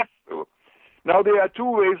 It has to. Now, there are 2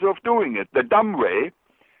 ways of doing it. The dumb way,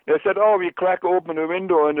 they said, we crack open a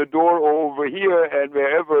window and a door over here, and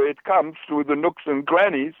wherever it comes through the nooks and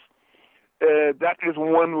crannies, that is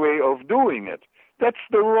one way of doing it. That's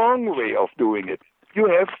the wrong way of doing it. You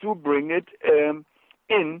have to bring it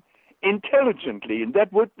in intelligently, and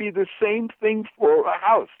that would be the same thing for a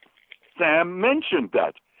house. Sam mentioned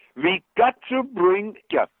that. We got to bring,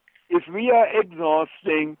 if we are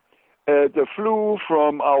exhausting the flue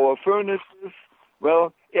from our furnaces,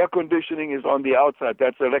 well, air conditioning is on the outside.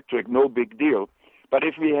 That's electric, no big deal. But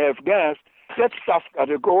if we have gas, that stuff got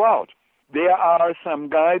to go out. There are some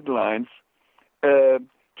guidelines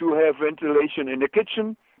to have ventilation in the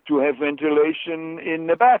kitchen, to have ventilation in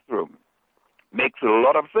the bathroom. Makes a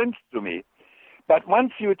lot of sense to me. But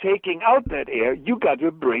once you're taking out that air, you got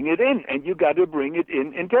to bring it in, and you got to bring it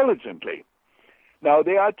in intelligently. Now,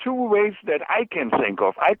 there are 2 ways that I can think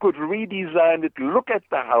of. I could redesign it, look at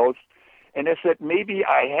the house, and I said, maybe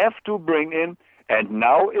I have to bring in, and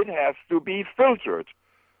now it has to be filtered.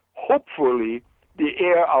 Hopefully, the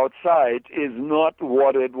air outside is not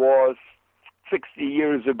what it was 60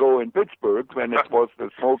 years ago in Pittsburgh when it was the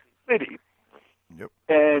smoky city. Yep.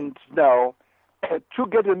 And now, to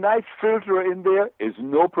get a nice filter in there is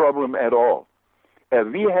no problem at all.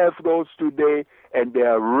 We have those today, and they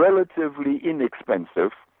are relatively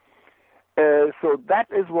inexpensive. So that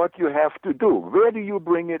is what you have to do. Where do you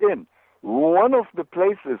bring it in? One of the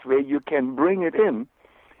places where you can bring it in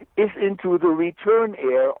is into the return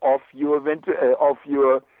air of your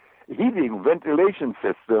heating ventilation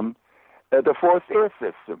system, the forced air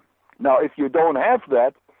system. Now, if you don't have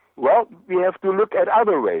that, well, we have to look at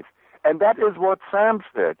other ways. And that is what Sam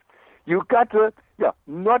said. You got to,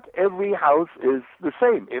 not every house is the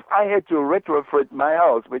same. If I had to retrofit my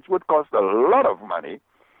house, which would cost a lot of money,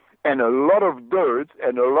 and a lot of dirt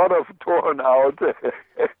and a lot of torn out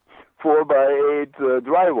 4x8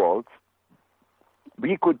 drywalls,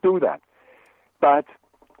 we could do that. But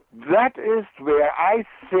that is where I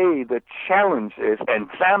say the challenge is, and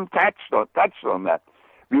Sam touched on that.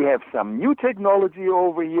 We have some new technology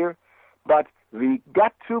over here, but we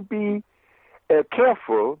got to be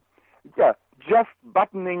careful. Yeah, just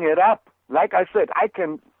buttoning it up. Like I said, I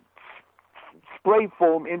can spray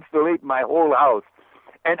foam insulate my whole house,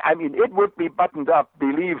 and I mean it would be buttoned up.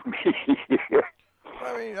 Believe me.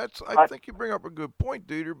 I mean, I think you bring up a good point,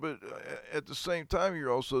 Dieter, but at the same time,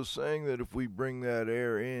 you're also saying that if we bring that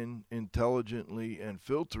air in intelligently and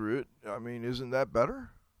filter it, I mean, isn't that better?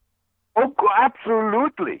 Oh,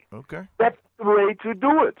 absolutely. Okay. That's the way to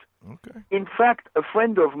do it. Okay. In fact, a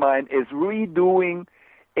friend of mine is redoing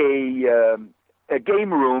a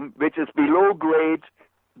game room which is below grade.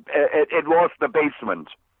 It was the basement.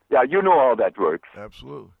 Yeah, you know how that works.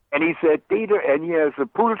 Absolutely. And he said, Dieter, and he has a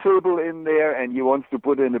pool table in there, and he wants to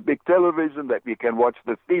put in a big television that we can watch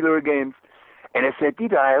the Steeler games. And I said,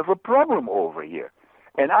 Dieter, I have a problem over here.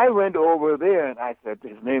 And I went over there, and I said,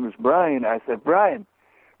 his name is Brian. I said, Brian,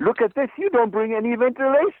 look at this. You don't bring any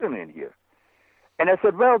ventilation in here. And I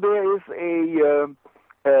said, well, there is a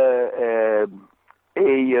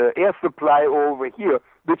air supply over here,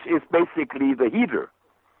 which is basically the heater.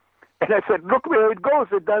 And I said, look where it goes.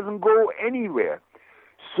 It doesn't go anywhere.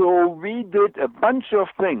 So we did a bunch of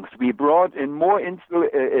things. We brought in more,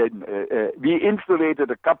 we insulated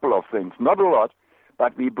a couple of things, not a lot,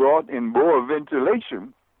 but we brought in more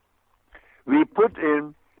ventilation. We put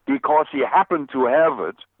in, because he happened to have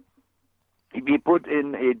it, we put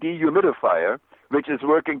in a dehumidifier, which is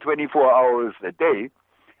working 24 hours a day,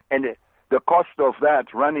 and the cost of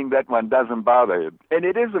that, running that one, doesn't bother him. And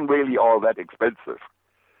it isn't really all that expensive.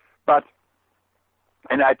 But,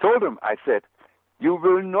 and I told him, I said, you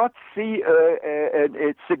will not see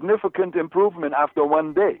a significant improvement after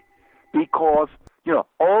one day, because, you know,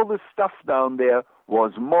 all the stuff down there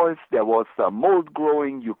was moist, there was some mold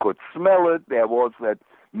growing, you could smell it, there was that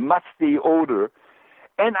musty odor.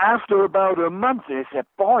 And after about a month, they said,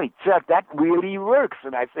 boy, Chuck, that really works.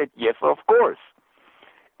 And I said, yes, of course.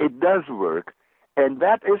 It does work. And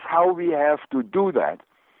that is how we have to do that.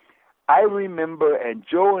 I remember, and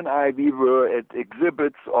Joe and I, we were at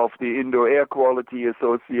exhibits of the Indoor Air Quality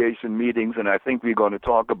Association meetings, and I think we're going to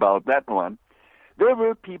talk about that one. There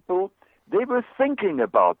were people, they were thinking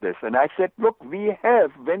about this. And I said, look, we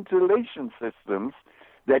have ventilation systems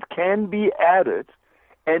that can be added,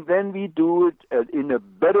 and then we do it in a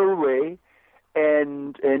better way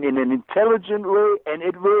and in an intelligent way, and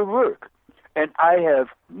it will work. And I have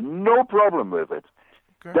no problem with it.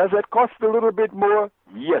 Okay. Does it cost a little bit more?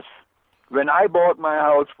 Yes. When I bought my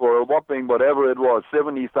house for a whopping, whatever it was,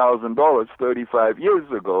 $70,000 35 years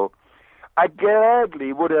ago, I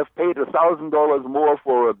gladly would have paid $1,000 more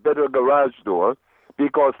for a better garage door,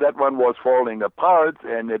 because that one was falling apart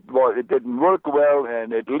and it didn't work well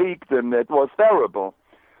and it leaked and it was terrible.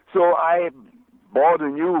 So I bought a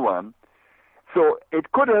new one. So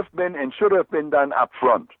it could have been and should have been done up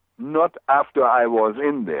front, not after I was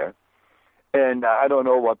in there. And I don't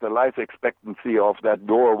know what the life expectancy of that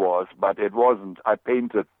door was, but it wasn't. I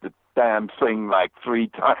painted the damn thing like 3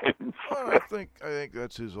 times. Well, I think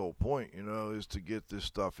that's his whole point, you know, is to get this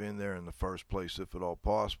stuff in there in the first place, if at all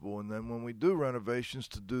possible, and then when we do renovations,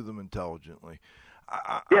 to do them intelligently.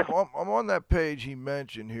 Yes. I'm on that page he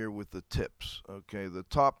mentioned here with the tips, okay, the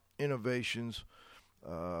top innovations,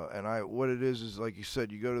 and what it is like you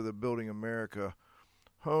said, you go to the Building America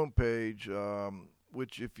homepage,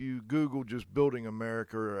 which if you Google just Building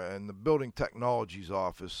America and the Building Technologies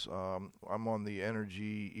Office, I'm on the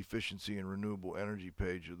Energy Efficiency and Renewable Energy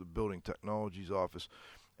page of the Building Technologies Office.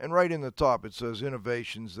 And right in the top it says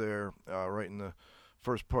innovations there, right in the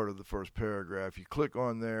first part of the first paragraph. You click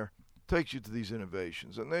on there, it takes you to these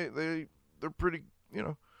innovations. And they're pretty, you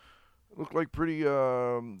know, look like pretty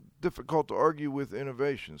difficult to argue with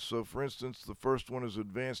innovations. So, for instance, the first one is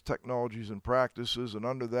Advanced Technologies and Practices, and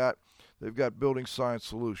under that, they've got Building Science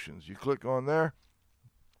Solutions. You click on there,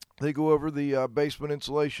 they go over the basement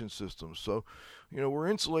insulation systems. So, you know, we're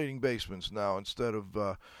insulating basements now instead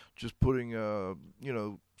of just putting, you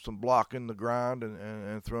know, some block in the ground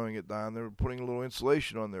and throwing it down. They're putting a little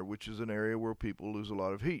insulation on there, which is an area where people lose a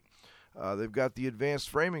lot of heat. They've got the advanced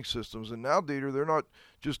framing systems, and now, Dieter, they're not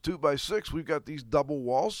just 2x6. We've got these double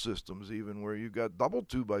wall systems, even where you've got double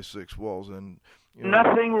 2x6 walls, and you know,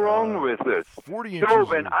 nothing wrong with this. 40 inches. So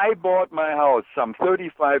when I bought my house some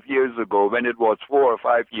 35 years ago, when it was 4 or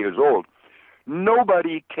 5 years old,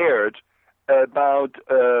 nobody cared about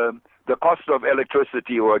the cost of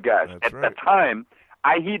electricity or gas. That's At right. the time,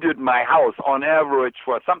 I heated my house on average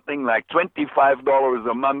for something like $25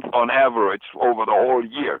 a month on average over the whole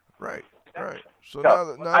year. Right. So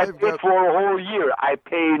Yeah, now I they've paid got. for a whole year. I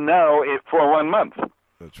pay now for 1 month.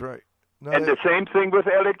 That's right. Now And the same thing with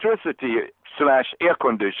electricity/air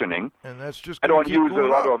conditioning. and that's just. I gonna don't keep use a going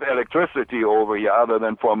lot up. of electricity over here other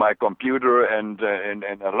than for my computer and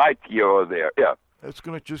a light here or there. Yeah. It's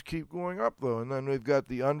going to just keep going up, though. And then we've got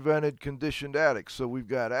the unvented conditioned attics. So we've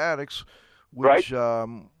got attics, which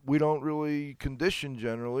we don't really condition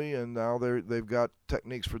generally, and now they've got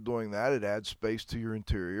techniques for doing that. It adds space to your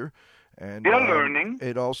interior. And They're learning.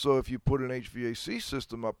 It also, if you put an HVAC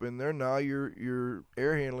system up in there, now your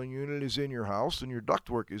air handling unit is in your house and your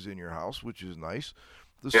ductwork is in your house, which is nice.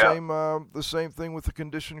 The same thing with the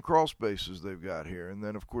conditioned crawl spaces they've got here, and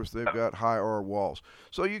then of course they've got high R walls.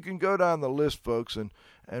 So you can go down the list, folks, and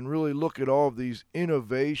really look at all of these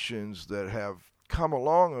innovations that have come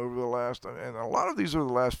along over the last, and a lot of these are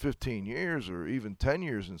the last 15 years or even 10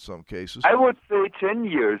 years in some cases. I would say 10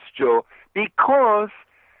 years, Joe, because,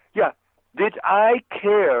 did I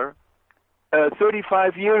care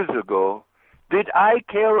 35 years ago? Did I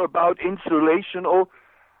care about insulation? Or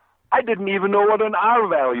I didn't even know what an R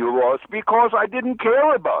value was because I didn't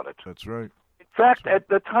care about it. That's right. In fact, at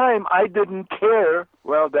the time, I didn't care.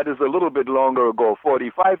 Well, that is a little bit longer ago,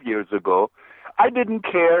 45 years ago. I didn't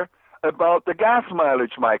care about the gas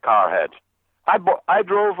mileage my car had. I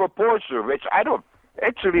drove a Porsche, which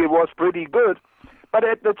actually it was pretty good. But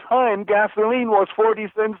at the time, gasoline was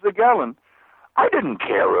 40 cents a gallon. I didn't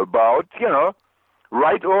care about,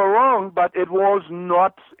 right or wrong, but it was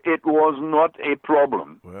not a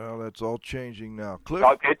problem. Well, that's all changing now. Cliff?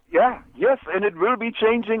 Yes, and it will be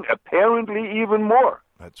changing apparently even more.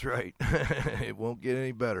 That's right. It won't get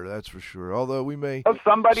any better, that's for sure. Although we may. Well,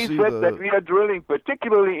 somebody said that we are drilling,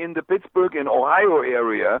 particularly in the Pittsburgh and Ohio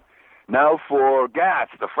area, now for gas,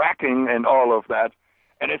 the fracking and all of that.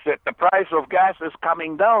 And it said the price of gas is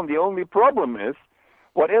coming down. The only problem is,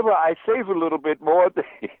 whatever I save a little bit more,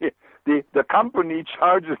 the company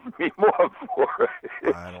charges me more for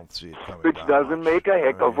it. I don't see it coming which down. doesn't make a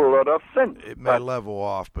heck of a lot of sense. It may level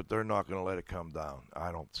off, but they're not going to let it come down.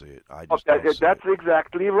 I don't see it. I just don't see that's it.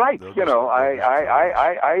 exactly right.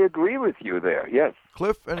 I agree with you there. Yes.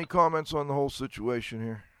 Cliff, any comments on the whole situation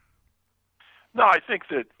here? No, I think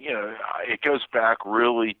that it goes back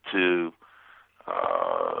really to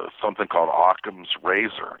something called Occam's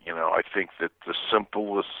razor. I think that the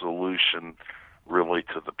simplest solution really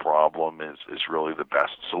to the problem is really the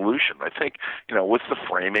best solution. I think, with the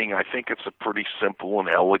framing, I think it's a pretty simple and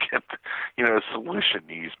elegant, solution.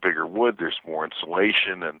 You use bigger wood, there's more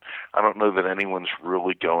insulation, and I don't know that anyone's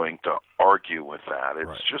really going to argue with that.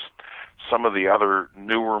 It's just some of the other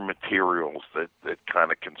newer materials that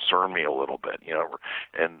kind of concern me a little bit,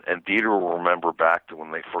 and Dieter will remember back to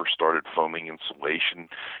when they first started foaming insulation,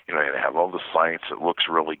 they have all the science that looks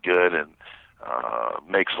really good and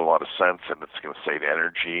makes a lot of sense, and it's going to save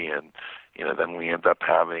energy, and then we end up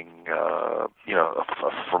having a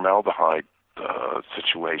formaldehyde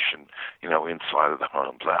situation inside of the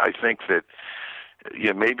homes. I think that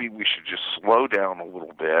maybe we should just slow down a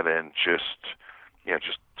little bit and just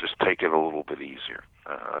take it a little bit easier.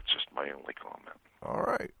 That's just my only comment. All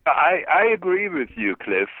right. I agree with you,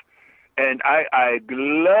 Cliff. And I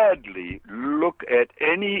gladly look at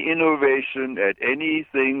any innovation, at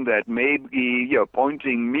anything that may be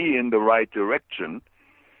pointing me in the right direction.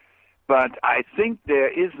 But I think there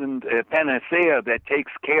isn't a panacea that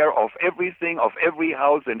takes care of everything, of every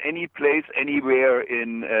house in any place, anywhere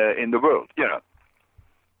in the world.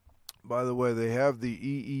 By the way, they have the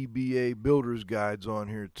EEBA Builder's Guides on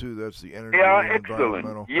here, too. That's the energy Yeah, and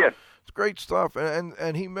environmental. excellent. Yes. It's great stuff.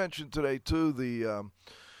 And he mentioned today, too,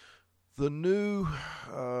 the new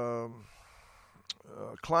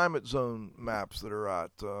climate zone maps that are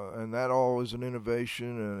out, and that all is an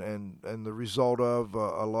innovation and the result of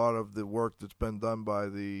a lot of the work that's been done by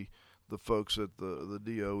the folks at the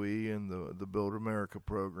DOE and the Build America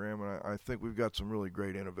program, and I think we've got some really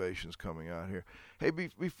great innovations coming out here. Hey,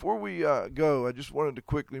 before we go, I just wanted to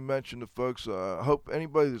quickly mention to folks, I hope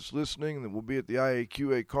anybody that's listening that will be at the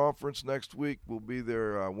IAQA conference next week. We'll be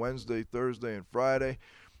there Wednesday, Thursday, and Friday.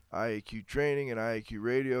 IAQ Training and IAQ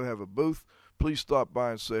Radio have a booth. Please stop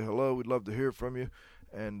by and say hello. We'd love to hear from you.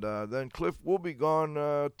 And then, Cliff, we'll be gone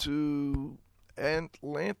to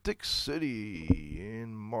Atlantic City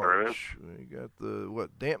in March. We got the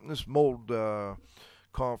dampness mold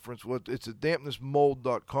conference. It's at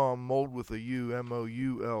dampnessmold.com, mold with a U,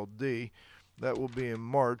 MOULD. That will be in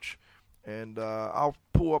March. And I'll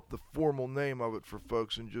pull up the formal name of it for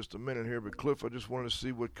folks in just a minute here. But, Cliff, I just wanted to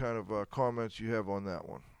see what kind of comments you have on that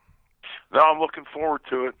one. No, I'm looking forward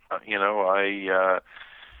to it.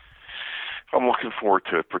 I'm looking forward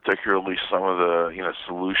to it, particularly some of the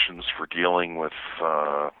solutions for dealing with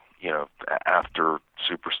after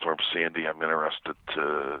Superstorm Sandy. I'm interested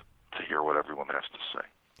to hear what everyone has to say.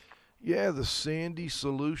 Yeah, the Sandy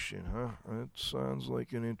solution, huh? That sounds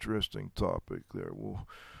like an interesting topic there.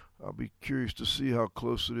 I'll be curious to see how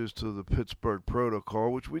close it is to the Pittsburgh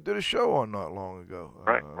Protocol, which we did a show on not long ago.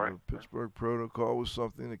 Right. The Pittsburgh Protocol was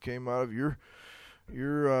something that came out of your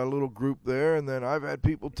little group there, and then I've had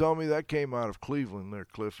people tell me that came out of Cleveland there,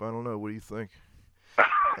 Cliff. I don't know. What do you think?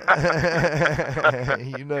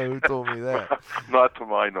 You know who told me that? Not to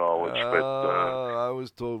my knowledge, but I was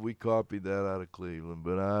told we copied that out of Cleveland,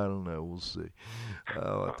 but I don't know. We'll see.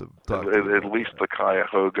 I'll have to talk at least the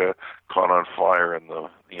Cuyahoga caught on fire in the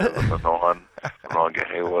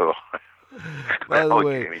Monongahela. By the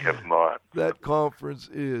way, have not. That conference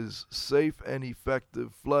is Safe and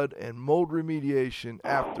Effective Flood and Mold Remediation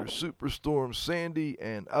After Superstorm Sandy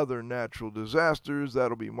and Other Natural Disasters.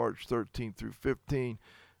 That'll be March 13th through 15th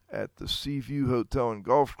at the Seaview Hotel and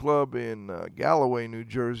Golf Club in Galloway, New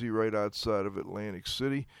Jersey, right outside of Atlantic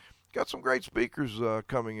City. Got some great speakers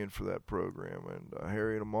coming in for that program. And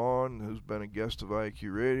Harriet Amon, who's been a guest of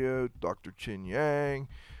IAQ Radio, Dr. Chin Yang.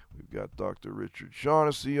 We've got Dr. Richard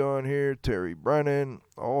Shaughnessy on here, Terry Brennan.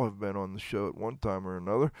 All have been on the show at one time or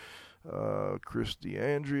another. Chris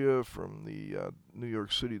DeAndrea from the New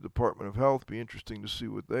York City Department of Health. Be interesting to see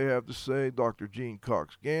what they have to say. Dr. Gene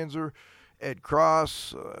Cox-Ganser, Ed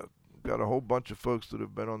Cross. Got a whole bunch of folks that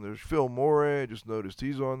have been on there. Phil Moray, I just noticed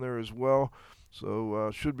he's on there as well.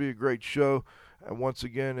 So should be a great show. And once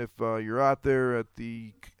again, if you're out there at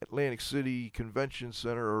the Atlantic City Convention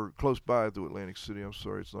Center, or close by to Atlantic City, I'm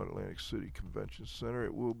sorry, it's not Atlantic City Convention Center.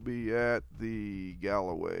 It will be at the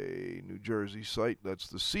Galloway, New Jersey site. That's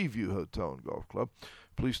the Seaview Hotel and Golf Club.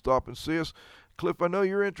 Please stop and see us. Cliff, I know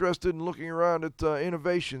you're interested in looking around at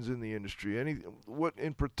innovations in the industry. What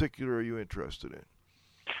in particular are you interested in?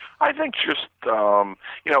 I think just,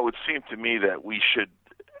 it would seem to me that we should,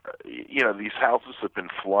 these houses have been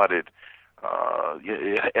flooded.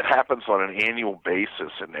 It happens on an annual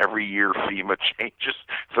basis, and every year FEMA changes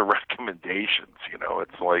the recommendations.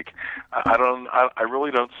 It's like I really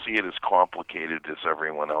don't see it as complicated as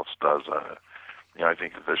everyone else does. I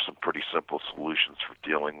think that there's some pretty simple solutions for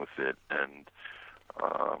dealing with it, and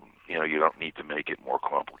you don't need to make it more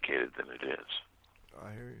complicated than it is.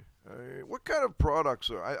 I hear you. What kind of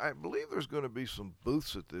products are? I believe there's going to be some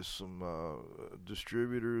booths at this, some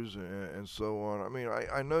distributors and so on. I mean,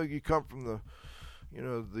 I know you come from the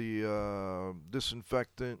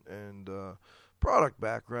disinfectant and product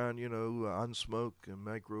background. Unsmoke and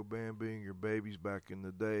Microban being your babies back in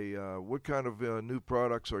the day. What kind of new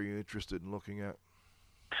products are you interested in looking at?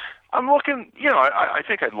 I'm looking, I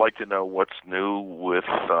think I'd like to know what's new with,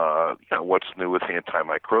 what's new with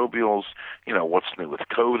antimicrobials, what's new with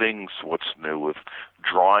coatings, what's new with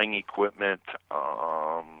drying equipment,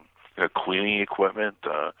 cleaning equipment.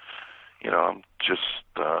 I'm just,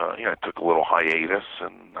 I took a little hiatus,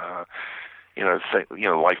 and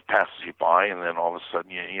life passes you by, and then all of a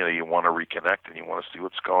sudden, you want to reconnect and you want to see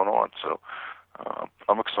what's going on. So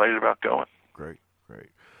I'm excited about going. Great.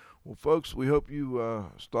 Well, folks, we hope you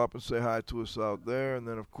stop and say hi to us out there. And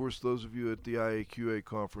then, of course, those of you at the IAQA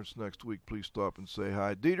conference next week, please stop and say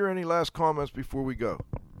hi. Dieter, any last comments before we go?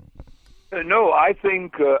 No, I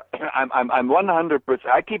think I'm 100%.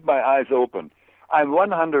 I keep my eyes open. I'm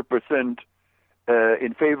 100%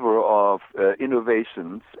 in favor of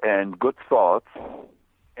innovations and good thoughts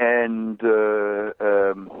and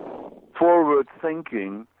forward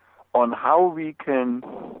thinking on how we can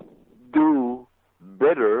do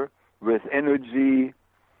better with energy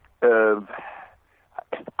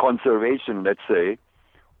conservation, let's say,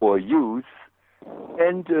 or use,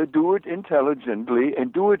 and do it intelligently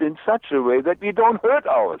and do it in such a way that we don't hurt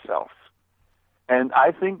ourselves. And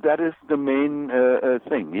I think that is the main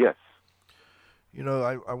thing, yes.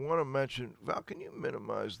 I want to mention, Val, can you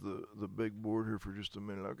minimize the big board here for just a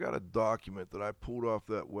minute? I've got a document that I pulled off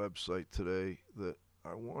that website today that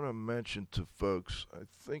I want to mention to folks. I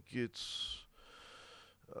think it's...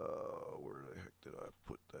 where the heck did I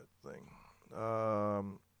put that thing?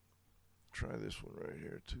 Try this one right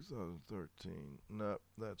here, 2013. No,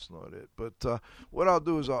 that's not it. But what I'll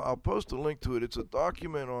do is I'll post a link to it. It's a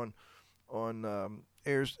document on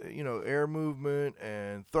air movement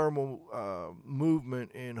and thermal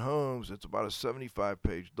movement in homes. It's about a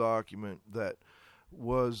 75-page document that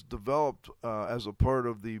was developed as a part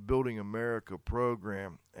of the Building America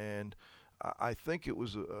program, and I think it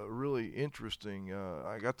was a really interesting.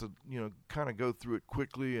 I got to kind of go through it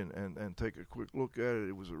quickly and take a quick look at it.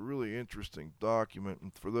 It was a really interesting document,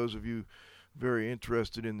 and for those of you very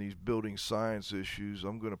interested in these building science issues,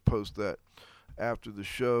 I'm going to post that after the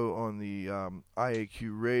show on the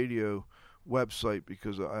IAQ Radio website,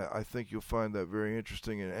 because I think you'll find that very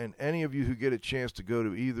interesting. And any of you who get a chance to go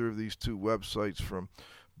to either of these two websites, from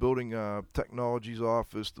Building Technologies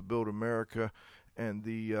Office, the Build America, and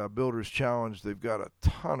the Builders Challenge, they've got a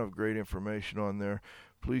ton of great information on there.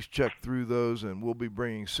 Please check through those, and we'll be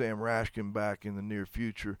bringing Sam Rashkin back in the near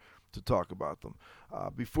future to talk about them.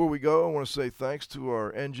 Before we go, I want to say thanks to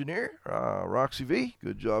our engineer, Roxy V.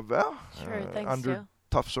 Good job, Val. Sure, thanks, under Joe.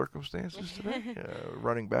 Tough circumstances today,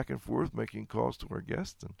 running back and forth, making calls to our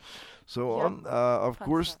guests, and so on. Of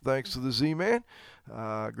course, thanks to the Z-Man.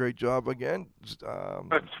 Great job again. It's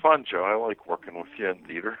fun, Joe. I like working with you and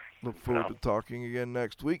Dieter. Look forward to talking again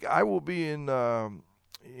next week. I will be in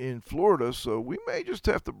Florida, so we may just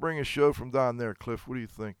have to bring a show from down there. Cliff, what do you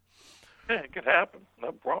think? Yeah, it could happen.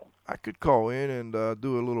 No problem. I could call in and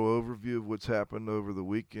do a little overview of what's happened over the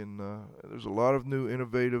week, and there's a lot of new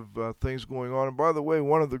innovative things going on. And by the way,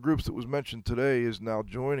 one of the groups that was mentioned today is now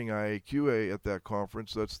joining IAQA at that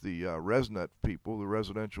conference. That's the ResNet people, the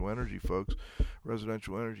residential energy folks,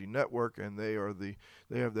 Residential Energy Network, and they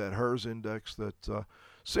have that HERS index that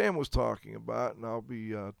Sam was talking about, and I'll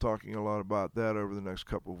be talking a lot about that over the next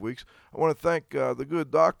couple of weeks. I want to thank the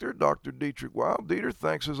good doctor, Dr. Dietrich Wild. Dieter,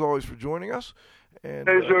 thanks as always for joining us. And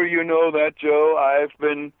pleasure, you know that, Joe. I've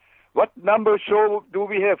been. What number show do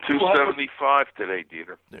we have? 275 today,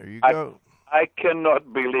 Dieter. There you go. I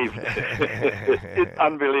cannot believe it. It's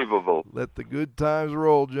unbelievable. Let the good times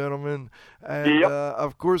roll, gentlemen. And,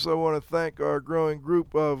 of course, I want to thank our growing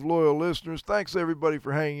group of loyal listeners. Thanks, everybody,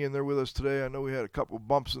 for hanging in there with us today. I know we had a couple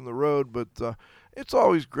bumps in the road, but it's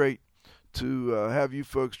always great to have you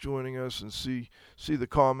folks joining us and see the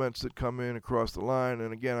comments that come in across the line.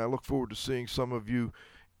 And, again, I look forward to seeing some of you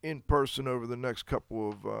in person over the next couple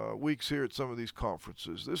of weeks here at some of these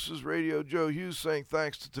conferences. This is Radio Joe Hughes saying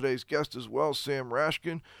thanks to today's guest as well, Sam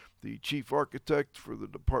Rashkin, the Chief Architect for the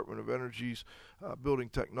Department of Energy's Building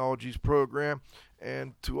Technologies program.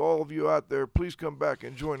 And to all of you out there, please come back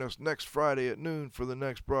and join us next Friday at noon for the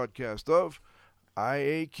next broadcast of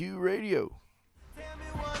IAQ Radio.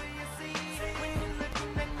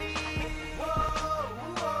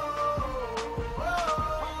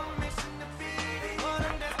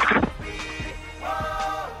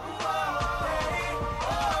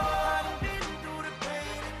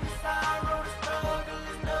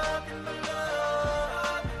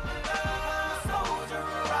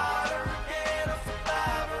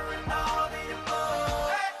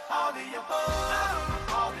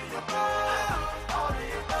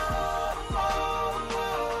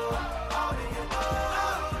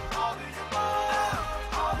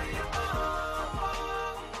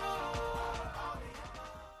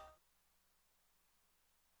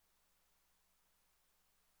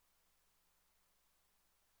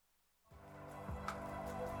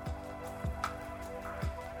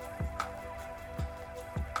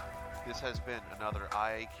 This has been another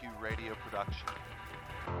IAQ Radio production.